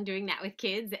much fun doing that with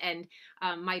kids, and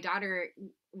my daughter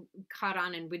caught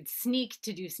on and would sneak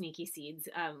to do Sneaky Seeds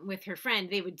with her friend.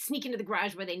 They would sneak into the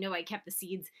garage where they know I kept the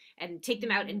seeds and take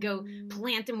them out and go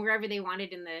plant them wherever they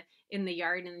wanted in the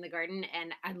yard and in the garden.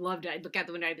 And I loved it. I'd look out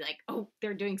the window, I'd be like, oh,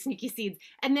 they're doing Sneaky Seeds.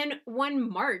 And then one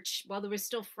March, while there was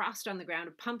still frost on the ground,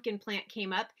 a pumpkin plant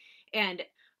came up, and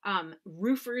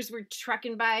roofers were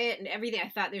trucking by it and everything. I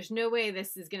thought there's no way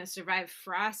this is going to survive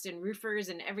frost and roofers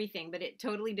and everything, but it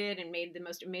totally did and made the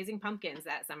most amazing pumpkins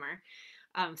that summer.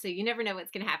 So you never know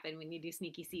what's going to happen when you do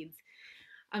Sneaky Seeds.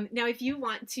 Now, if you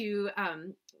want to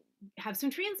have some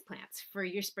transplants for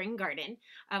your spring garden,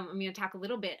 I'm going to talk a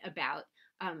little bit about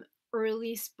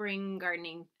early spring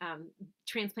gardening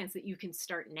transplants that you can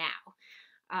start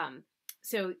now.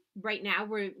 So right now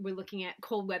we're looking at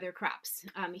cold weather crops.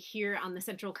 Here on the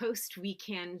Central Coast, we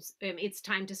can, it's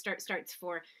time to start starts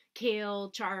for kale,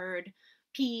 chard,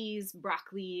 peas,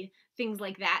 broccoli, things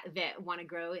like that want to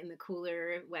grow in the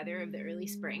cooler weather of the early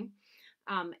spring.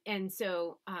 And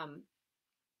so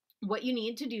what you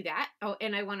need to do that. Oh,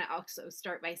 and I want to also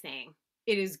start by saying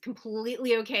it is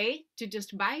completely okay to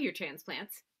just buy your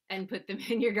transplants and put them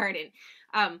in your garden.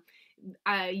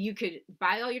 You could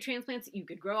buy all your transplants, you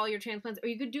could grow all your transplants, or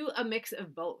you could do a mix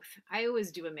of both. I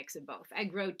always do a mix of both. I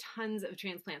grow tons of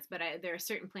transplants, but there are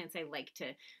certain plants I like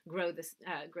to grow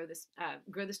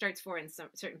the starts for, and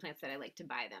certain plants that I like to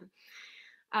buy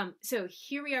them. So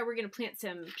here we are, we're going to plant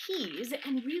some peas,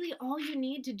 and really all you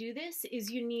need to do this is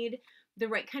you need the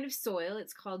right kind of soil.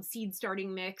 It's called seed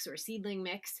starting mix or seedling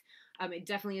mix. It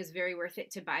definitely is very worth it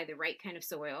to buy the right kind of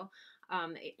soil.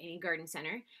 Any garden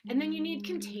center. And then you need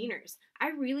containers. I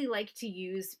really like to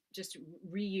use just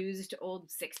reused old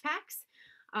 6-packs.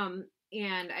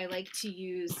 And I like to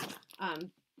use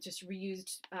just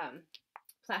reused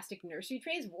plastic nursery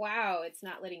trays. Wow, it's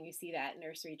not letting you see that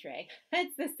nursery tray.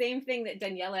 It's the same thing that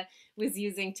Daniela was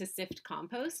using to sift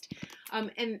compost.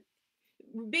 And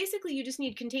basically you just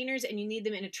need containers, and you need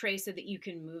them in a tray so that you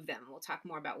can move them. We'll talk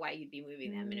more about why you'd be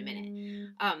moving them in a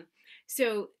minute.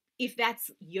 So if that's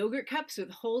yogurt cups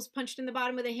with holes punched in the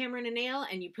bottom with a hammer and a nail,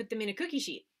 and you put them in a cookie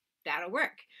sheet, that'll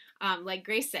work. Like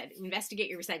Grace said, investigate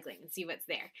your recycling and see what's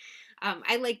there.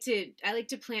 I like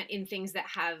to plant in things that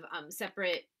have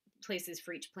separate places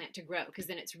for each plant to grow, because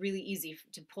then it's really easy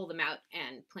to pull them out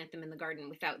and plant them in the garden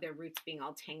without their roots being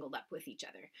all tangled up with each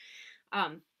other.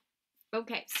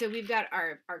 Okay, so we've got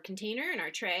our container and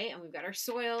our tray, and we've got our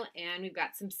soil, and we've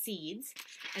got some seeds,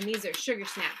 and these are sugar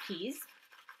snap peas.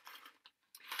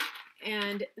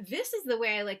 And this is the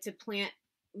way I like to plant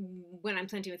when I'm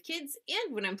planting with kids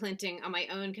and when I'm planting on my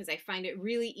own, because I find it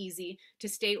really easy to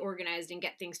stay organized and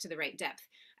get things to the right depth.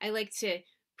 I like to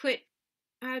put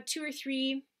 2 or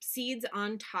 3 seeds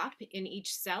on top in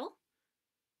each cell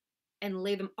and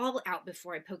lay them all out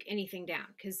before I poke anything down,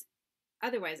 because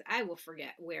otherwise I will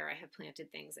forget where I have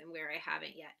planted things and where I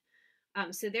haven't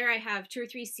yet. So there I have 2 or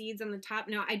 3 seeds on the top.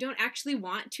 Now I don't actually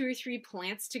want 2 or 3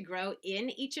 plants to grow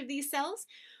in each of these cells,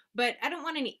 but I don't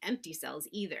want any empty cells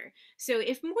either. So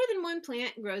if more than one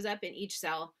plant grows up in each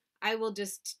cell, I will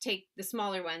just take the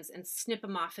smaller ones and snip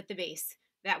them off at the base.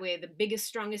 That way the biggest,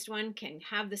 strongest one can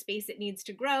have the space it needs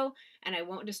to grow, and I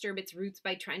won't disturb its roots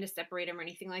by trying to separate them or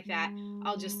anything like that.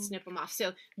 I'll just snip them off.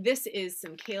 So this is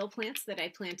some kale plants that I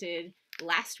planted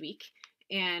last week,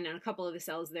 and in a couple of the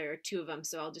cells there are 2 of them,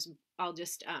 so I'll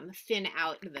just thin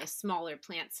out the smaller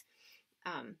plants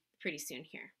pretty soon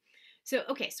here. So,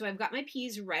 okay, so I've got my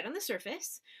peas right on the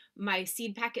surface. My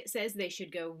seed packet says they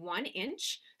should go 1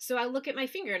 inch. So I'll look at my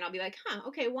finger and I'll be like,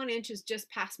 okay, 1 inch is just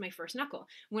past my first knuckle.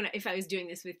 If I was doing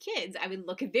this with kids, I would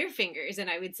look at their fingers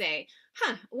and I would say,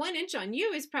 1 inch on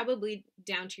you is probably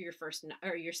down to your first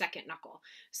or your second knuckle.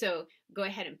 So go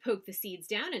ahead and poke the seeds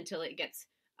down until it gets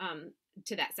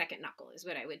to that second knuckle is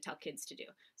what I would tell kids to do.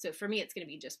 So for me, it's going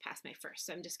to be just past my first.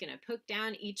 So I'm just going to poke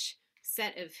down each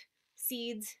set of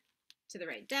seeds to the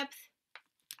right depth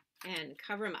and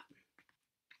cover them up.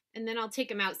 And then I'll take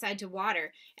them outside to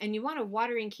water. And you want a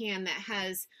watering can that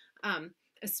has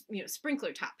a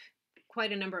sprinkler top,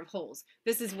 quite a number of holes.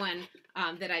 This is one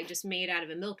that I just made out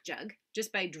of a milk jug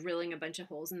just by drilling a bunch of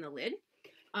holes in the lid.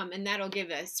 And that'll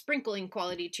give a sprinkling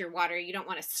quality to your water. You don't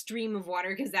want a stream of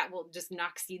water because that will just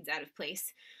knock seeds out of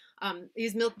place.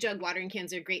 These milk jug watering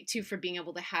cans are great too for being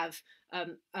able to have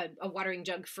a watering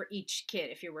jug for each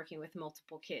kid. If you're working with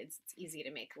multiple kids, it's easy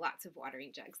to make lots of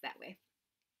watering jugs that way.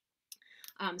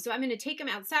 So I'm going to take them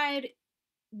outside,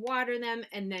 water them,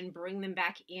 and then bring them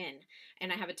back in.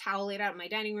 And I have a towel laid out in my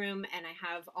dining room, and I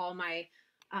have all my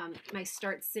my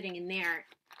starts sitting in there,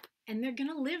 and they're going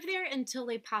to live there until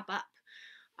they pop up.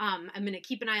 I'm going to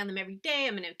keep an eye on them every day.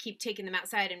 I'm going to keep taking them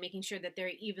outside and making sure that they're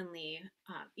evenly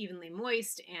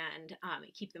moist and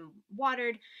keep them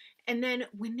watered. And then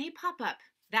when they pop up,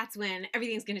 that's when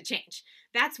everything's going to change.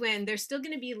 That's when they're still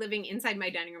going to be living inside my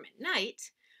dining room at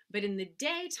night, but in the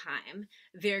daytime,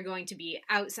 they're going to be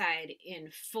outside in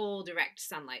full direct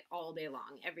sunlight all day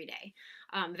long, every day.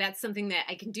 That's something that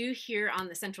I can do here on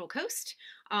the Central Coast.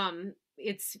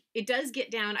 It does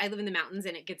get down, I live in the mountains,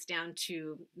 and it gets down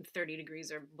to 30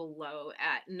 degrees or below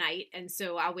at night. And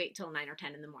so I'll wait till 9 or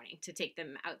 10 in the morning to take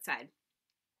them outside.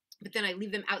 But then I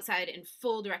leave them outside in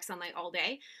full direct sunlight all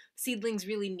day. Seedlings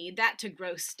really need that to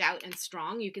grow stout and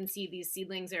strong. You can see these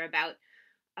seedlings are about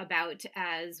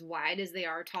as wide as they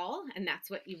are tall, and that's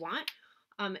what you want.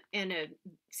 And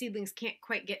seedlings can't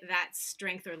quite get that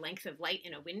strength or length of light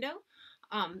in a window.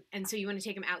 And so you want to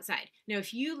take them outside. Now,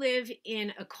 if you live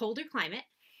in a colder climate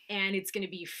and it's going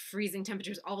to be freezing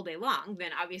temperatures all day long,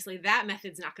 then obviously that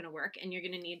method's not going to work, and you're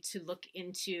going to need to look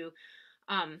into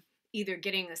either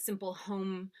getting a simple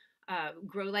home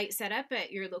grow light set up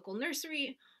at your local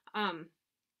nursery,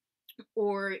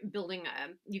 or building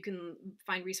you can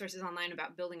find resources online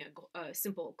about building a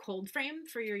simple cold frame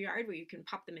for your yard where you can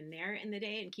pop them in there in the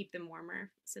day and keep them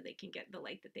warmer so they can get the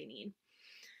light that they need.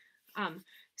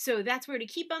 So that's where to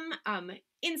keep them,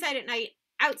 inside at night,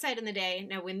 outside in the day.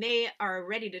 Now, when they are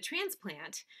ready to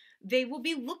transplant, they will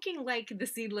be looking like the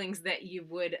seedlings that you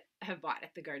would have bought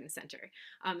at the garden center.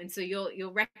 And so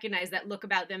you'll recognize that look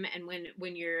about them. And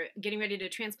when you're getting ready to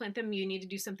transplant them, you need to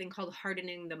do something called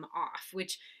hardening them off,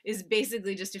 which is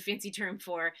basically just a fancy term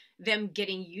for them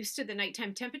getting used to the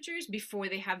nighttime temperatures before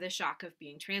they have the shock of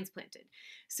being transplanted.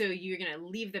 So you're going to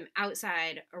leave them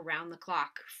outside around the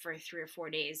clock for 3 or 4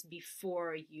 days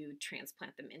before you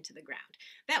transplant them into the ground.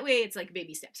 That way it's like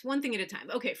baby steps, one thing at a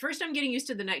time. Okay, first I'm getting used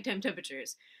to the nighttime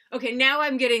temperatures. Okay, now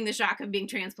I'm getting the shock of being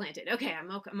transplanted. Okay, I'm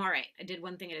all right. I did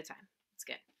one thing at a time. It's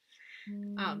good.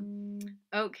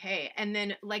 Okay, and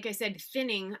then like I said,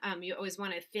 thinning, you always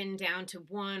want to thin down to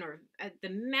 1 or at the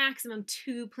maximum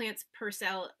 2 plants per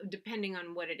cell, depending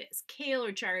on what it is. Kale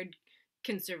or chard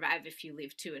can survive if you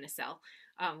leave 2 in a cell.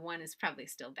 1 is probably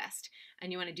still best.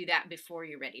 And you want to do that before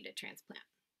you're ready to transplant.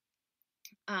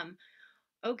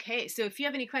 Okay, so if you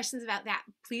have any questions about that,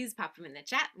 please pop them in the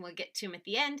chat and we'll get to them at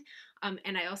the end.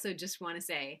 And I also just want to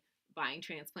say buying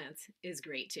transplants is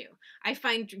great too. I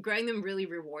find growing them really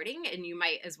rewarding, and you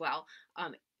might as well,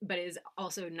 but it is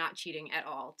also not cheating at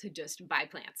all to just buy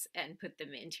plants and put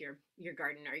them into your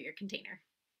garden or your container.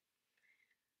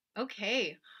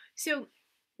 Okay, so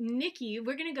Nikki,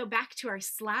 we're going to go back to our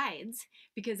slides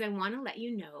because I want to let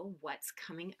you know what's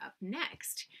coming up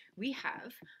next. We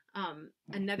have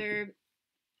another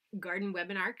garden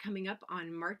webinar coming up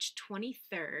on March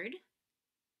 23rd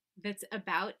that's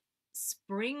about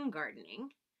spring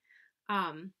gardening.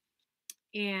 So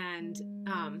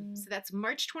that's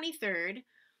March 23rd.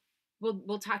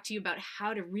 We'll talk to you about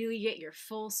how to really get your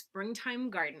full springtime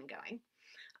garden going.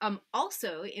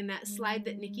 Also, in that slide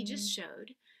that Nikki just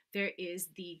showed, there is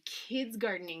the kids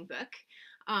gardening book.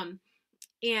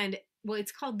 And well,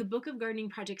 it's called The Book of Gardening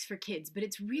Projects for Kids, but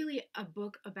it's really a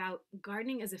book about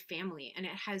gardening as a family. And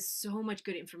it has so much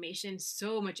good information,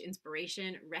 so much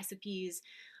inspiration, recipes,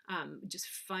 just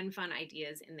fun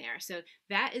ideas in there. So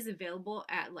that is available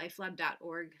at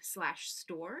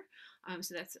lifelab.org/store.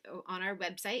 So that's on our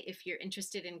website if you're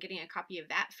interested in getting a copy of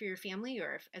that for your family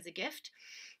or as a gift.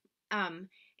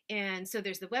 And so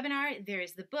there's the webinar,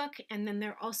 there's the book, and then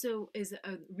there also is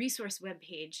a resource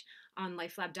webpage on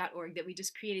lifelab.org that we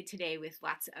just created today with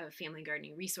lots of family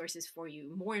gardening resources for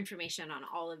you, more information on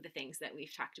all of the things that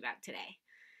we've talked about today.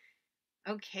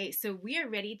 Okay, so we are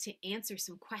ready to answer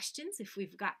some questions if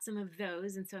we've got some of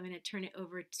those, and so I'm going to turn it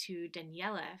over to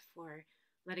Daniela for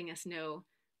letting us know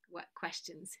what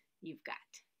questions you've got.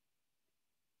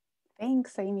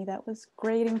 Thanks, Amy. That was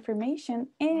great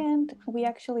information. And we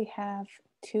actually have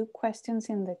 2 questions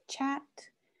in the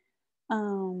chat.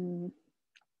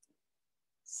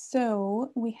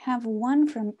 So we have one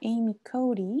from Amy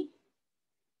Cody,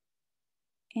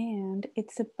 and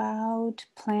it's about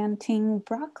planting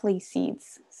broccoli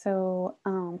seeds. So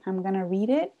I'm gonna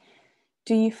read it.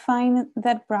 Do you find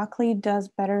that broccoli does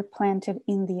better planted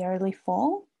in the early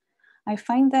fall? I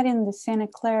find that in the Santa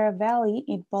Clara Valley,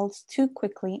 it bolts too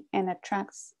quickly and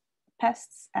attracts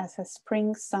pests as a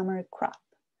spring-summer crop.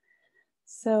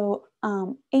 So,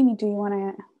 Amy, do you want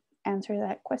to answer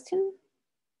that question?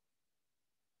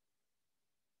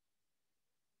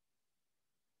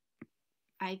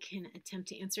 I can attempt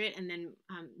to answer it, and then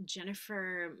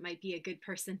Jennifer might be a good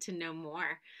person to know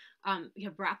more. Yeah,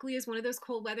 broccoli is one of those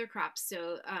cold weather crops,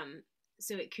 so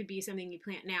so it could be something you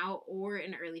plant now or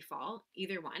in early fall.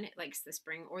 Either one, it likes the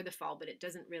spring or the fall, but it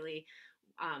doesn't really.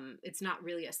 It's not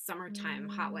really a summertime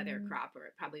hot weather crop, or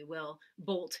it probably will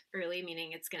bolt early,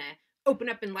 meaning it's gonna open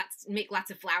up and make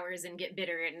lots of flowers and get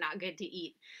bitter and not good to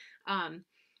eat. And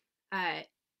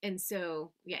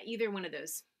so yeah, either one of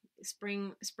those,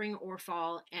 spring or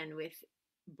fall. And with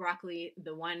broccoli,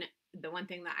 the one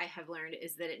thing that I have learned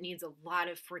is that it needs a lot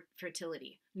of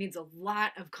fertility, it needs a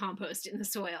lot of compost in the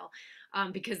soil,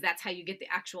 because that's how you get the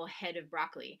actual head of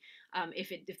broccoli.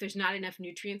 If there's not enough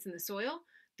nutrients in the soil,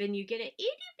 then you get an itty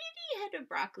bitty head of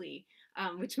broccoli,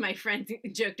 which my friend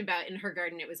joked about in her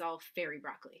garden. It was all fairy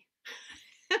broccoli.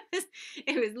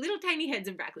 It was little tiny heads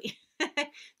of broccoli.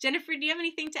 Jennifer, do you have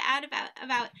anything to add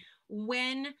about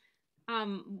when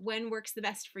works the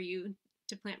best for you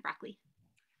to plant broccoli?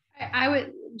 I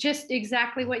would just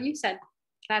exactly what you said.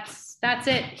 That's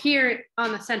it here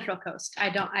on the Central Coast.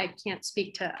 I can't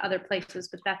speak to other places,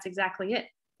 but that's exactly it.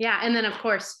 Yeah, and then of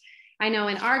course, I know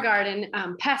in our garden,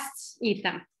 pests eat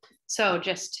them. So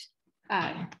just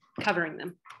covering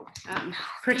them,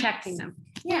 protecting them.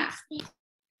 Yeah.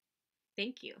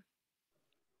 Thank you.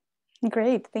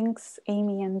 Great, thanks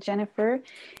Amy and Jennifer.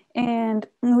 And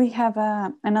we have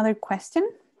another question,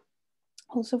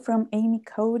 also from Amy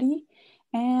Cody,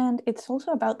 and it's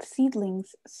also about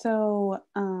seedlings. So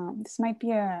this might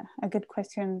be a good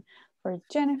question for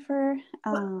Jennifer.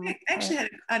 I actually had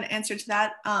an answer to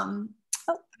that.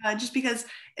 Just because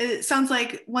it sounds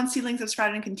like once seedlings have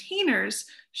sprouted in containers,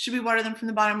 should we water them from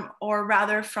the bottom or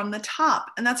rather from the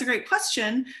top? And that's a great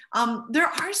question. There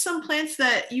are some plants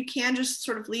that you can just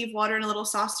sort of leave water in a little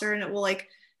saucer and it will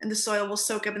and the soil will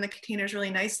soak up in the containers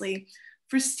really nicely.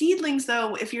 For seedlings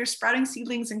though, if you're sprouting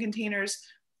seedlings in containers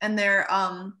and they're,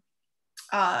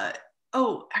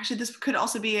 actually this could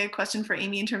also be a question for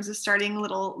Amy in terms of starting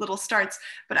little starts,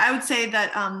 but I would say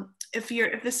that if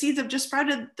the seeds have just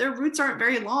sprouted, their roots aren't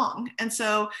very long. And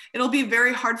so it'll be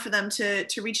very hard for them to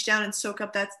reach down and soak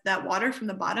up that water from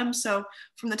the bottom. So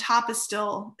from the top is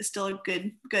still a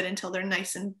good until they're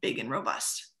nice and big and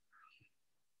robust.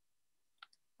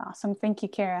 Awesome. Thank you,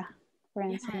 Kara, for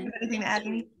answering. Yeah. Anything to add,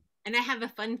 Amy? And I have a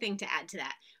fun thing to add to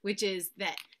that, which is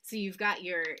that, so you've got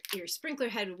your sprinkler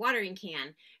head watering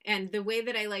can, and the way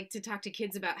that I like to talk to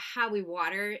kids about how we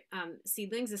water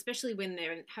seedlings, especially when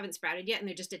they haven't sprouted yet and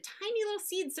they're just a tiny little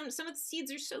seed. Some of the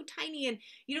seeds are so tiny and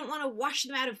you don't want to wash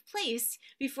them out of place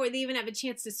before they even have a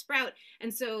chance to sprout.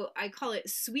 And so I call it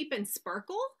sweep and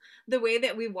sparkle, the way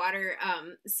that we water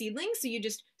seedlings. So you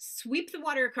just sweep the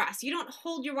water across. You don't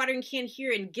hold your watering can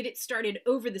here and get it started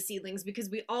over the seedlings,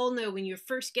 because we all know when you're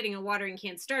first getting a watering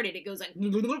can started, it goes like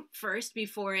first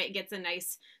before it gets a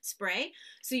nice spray.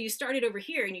 So you start it over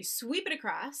here and you sweep it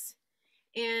across,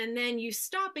 and then you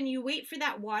stop and you wait for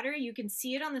that water. You can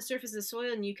see it on the surface of the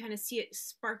soil and you kind of see it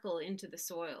sparkle into the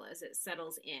soil as it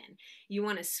settles in. You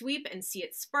want to sweep and see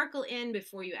it sparkle in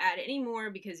before you add any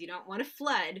more, because you don't want to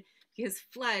flood, because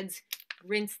floods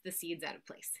rinse the seeds out of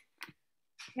place.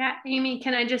 Yeah, Amy,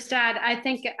 can I just add, I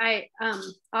think I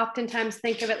oftentimes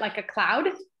think of it like a cloud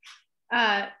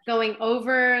going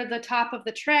over the top of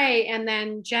the tray and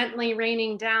then gently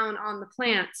raining down on the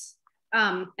plants.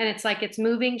 And it's like it's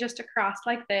moving just across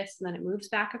like this, and then it moves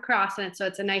back across. And so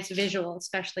it's a nice visual,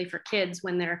 especially for kids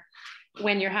when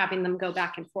you're having them go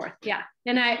back and forth. Yeah.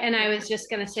 And I was just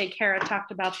going to say, Kara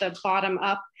talked about the bottom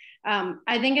up.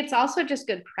 I think it's also just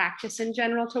good practice in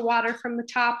general to water from the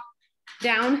top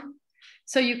down,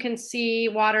 so you can see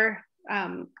water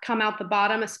come out the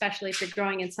bottom, especially if you're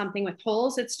growing in something with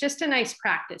holes. It's just a nice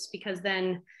practice, because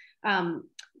then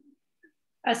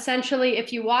essentially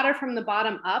if you water from the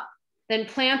bottom up, then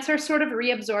plants are sort of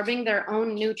reabsorbing their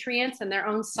own nutrients and their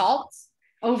own salts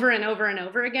over and over and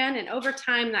over again. And over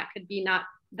time,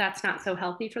 that's not so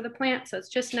healthy for the plant. So it's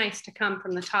just nice to come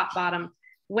from the top bottom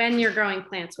when you're growing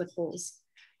plants with holes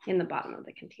in the bottom of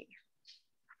the container.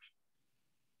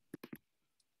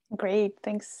 Great,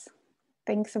 thanks.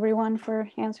 Thanks everyone for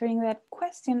answering that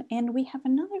question. And we have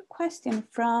another question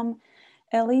from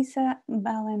Elisa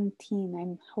Valentin.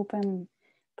 I hope I'm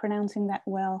pronouncing that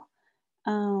well.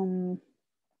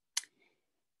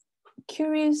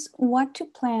 Curious what to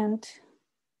plant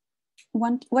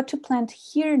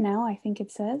here now, I think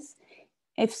it says,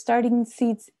 if starting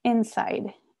seeds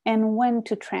inside, and when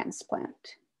to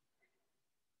transplant.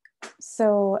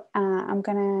 So I'm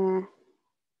gonna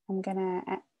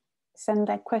send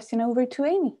that question over to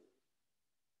Amy.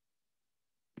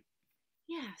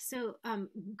 Yeah, so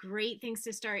great things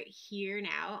to start here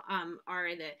now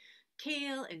are the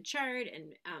kale and chard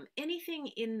and anything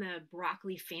in the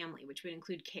broccoli family, which would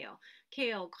include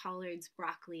kale, collards,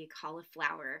 broccoli,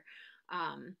 cauliflower,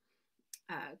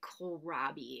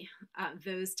 kohlrabi,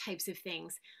 those types of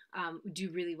things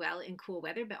do really well in cool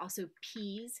weather, but also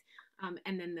peas.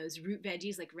 And then those root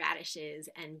veggies like radishes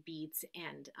and beets,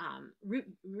 and root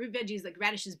veggies like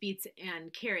radishes, beets,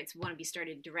 and carrots want to be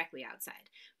started directly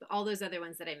outside. But all those other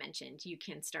ones that I mentioned, you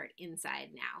can start inside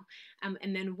now.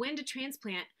 And then when to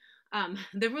transplant,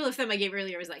 the rule of thumb I gave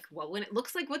earlier was like, well, when it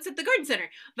looks like what's at the garden center.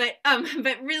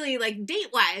 But really, like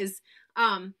date-wise,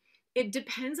 it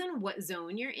depends on what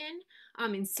zone you're in.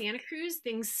 In Santa Cruz,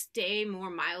 things stay more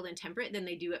mild and temperate than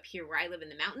they do up here where I live in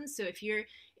the mountains. So if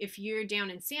you're down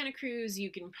in Santa Cruz,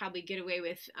 you can probably get away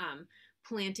with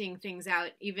planting things out.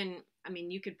 Even, I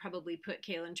mean, you could probably put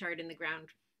kale and chard in the ground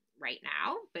right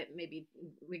now, but maybe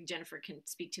Jennifer can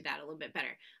speak to that a little bit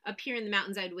better. Up here in the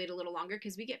mountains, I'd wait a little longer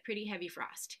because we get pretty heavy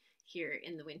frost here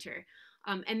in the winter.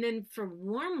 And then for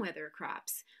warm weather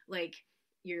crops, like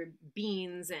your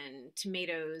beans and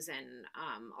tomatoes and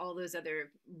all those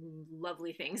other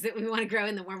lovely things that we want to grow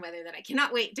in the warm weather that I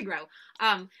cannot wait to grow.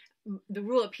 The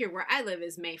rule up here where I live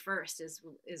is May 1st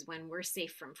is when we're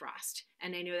safe from frost.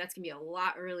 And I know that's gonna be a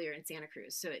lot earlier in Santa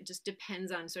Cruz. So it just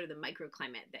depends on sort of the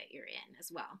microclimate that you're in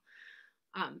as well.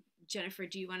 Jennifer,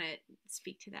 do you want to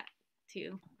speak to that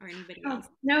too, or anybody Oh, else?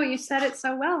 no, you said it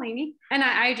so well, Amy. And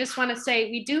I just want to say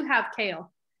we do have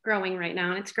kale growing right now,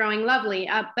 and it's growing lovely,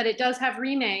 but it does have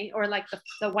rene, or like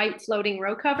the white floating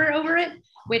row cover over it,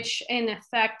 which in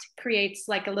effect creates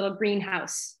like a little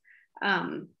greenhouse,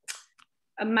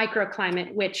 a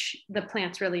microclimate, which the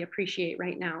plants really appreciate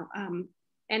right now.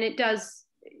 And it does,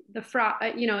 the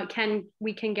frost, you know,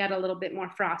 we can get a little bit more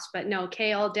frost, but no,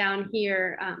 kale down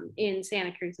here in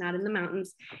Santa Cruz, not in the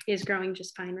mountains, is growing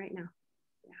just fine right now.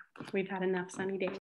 Yeah, we've had enough sunny days.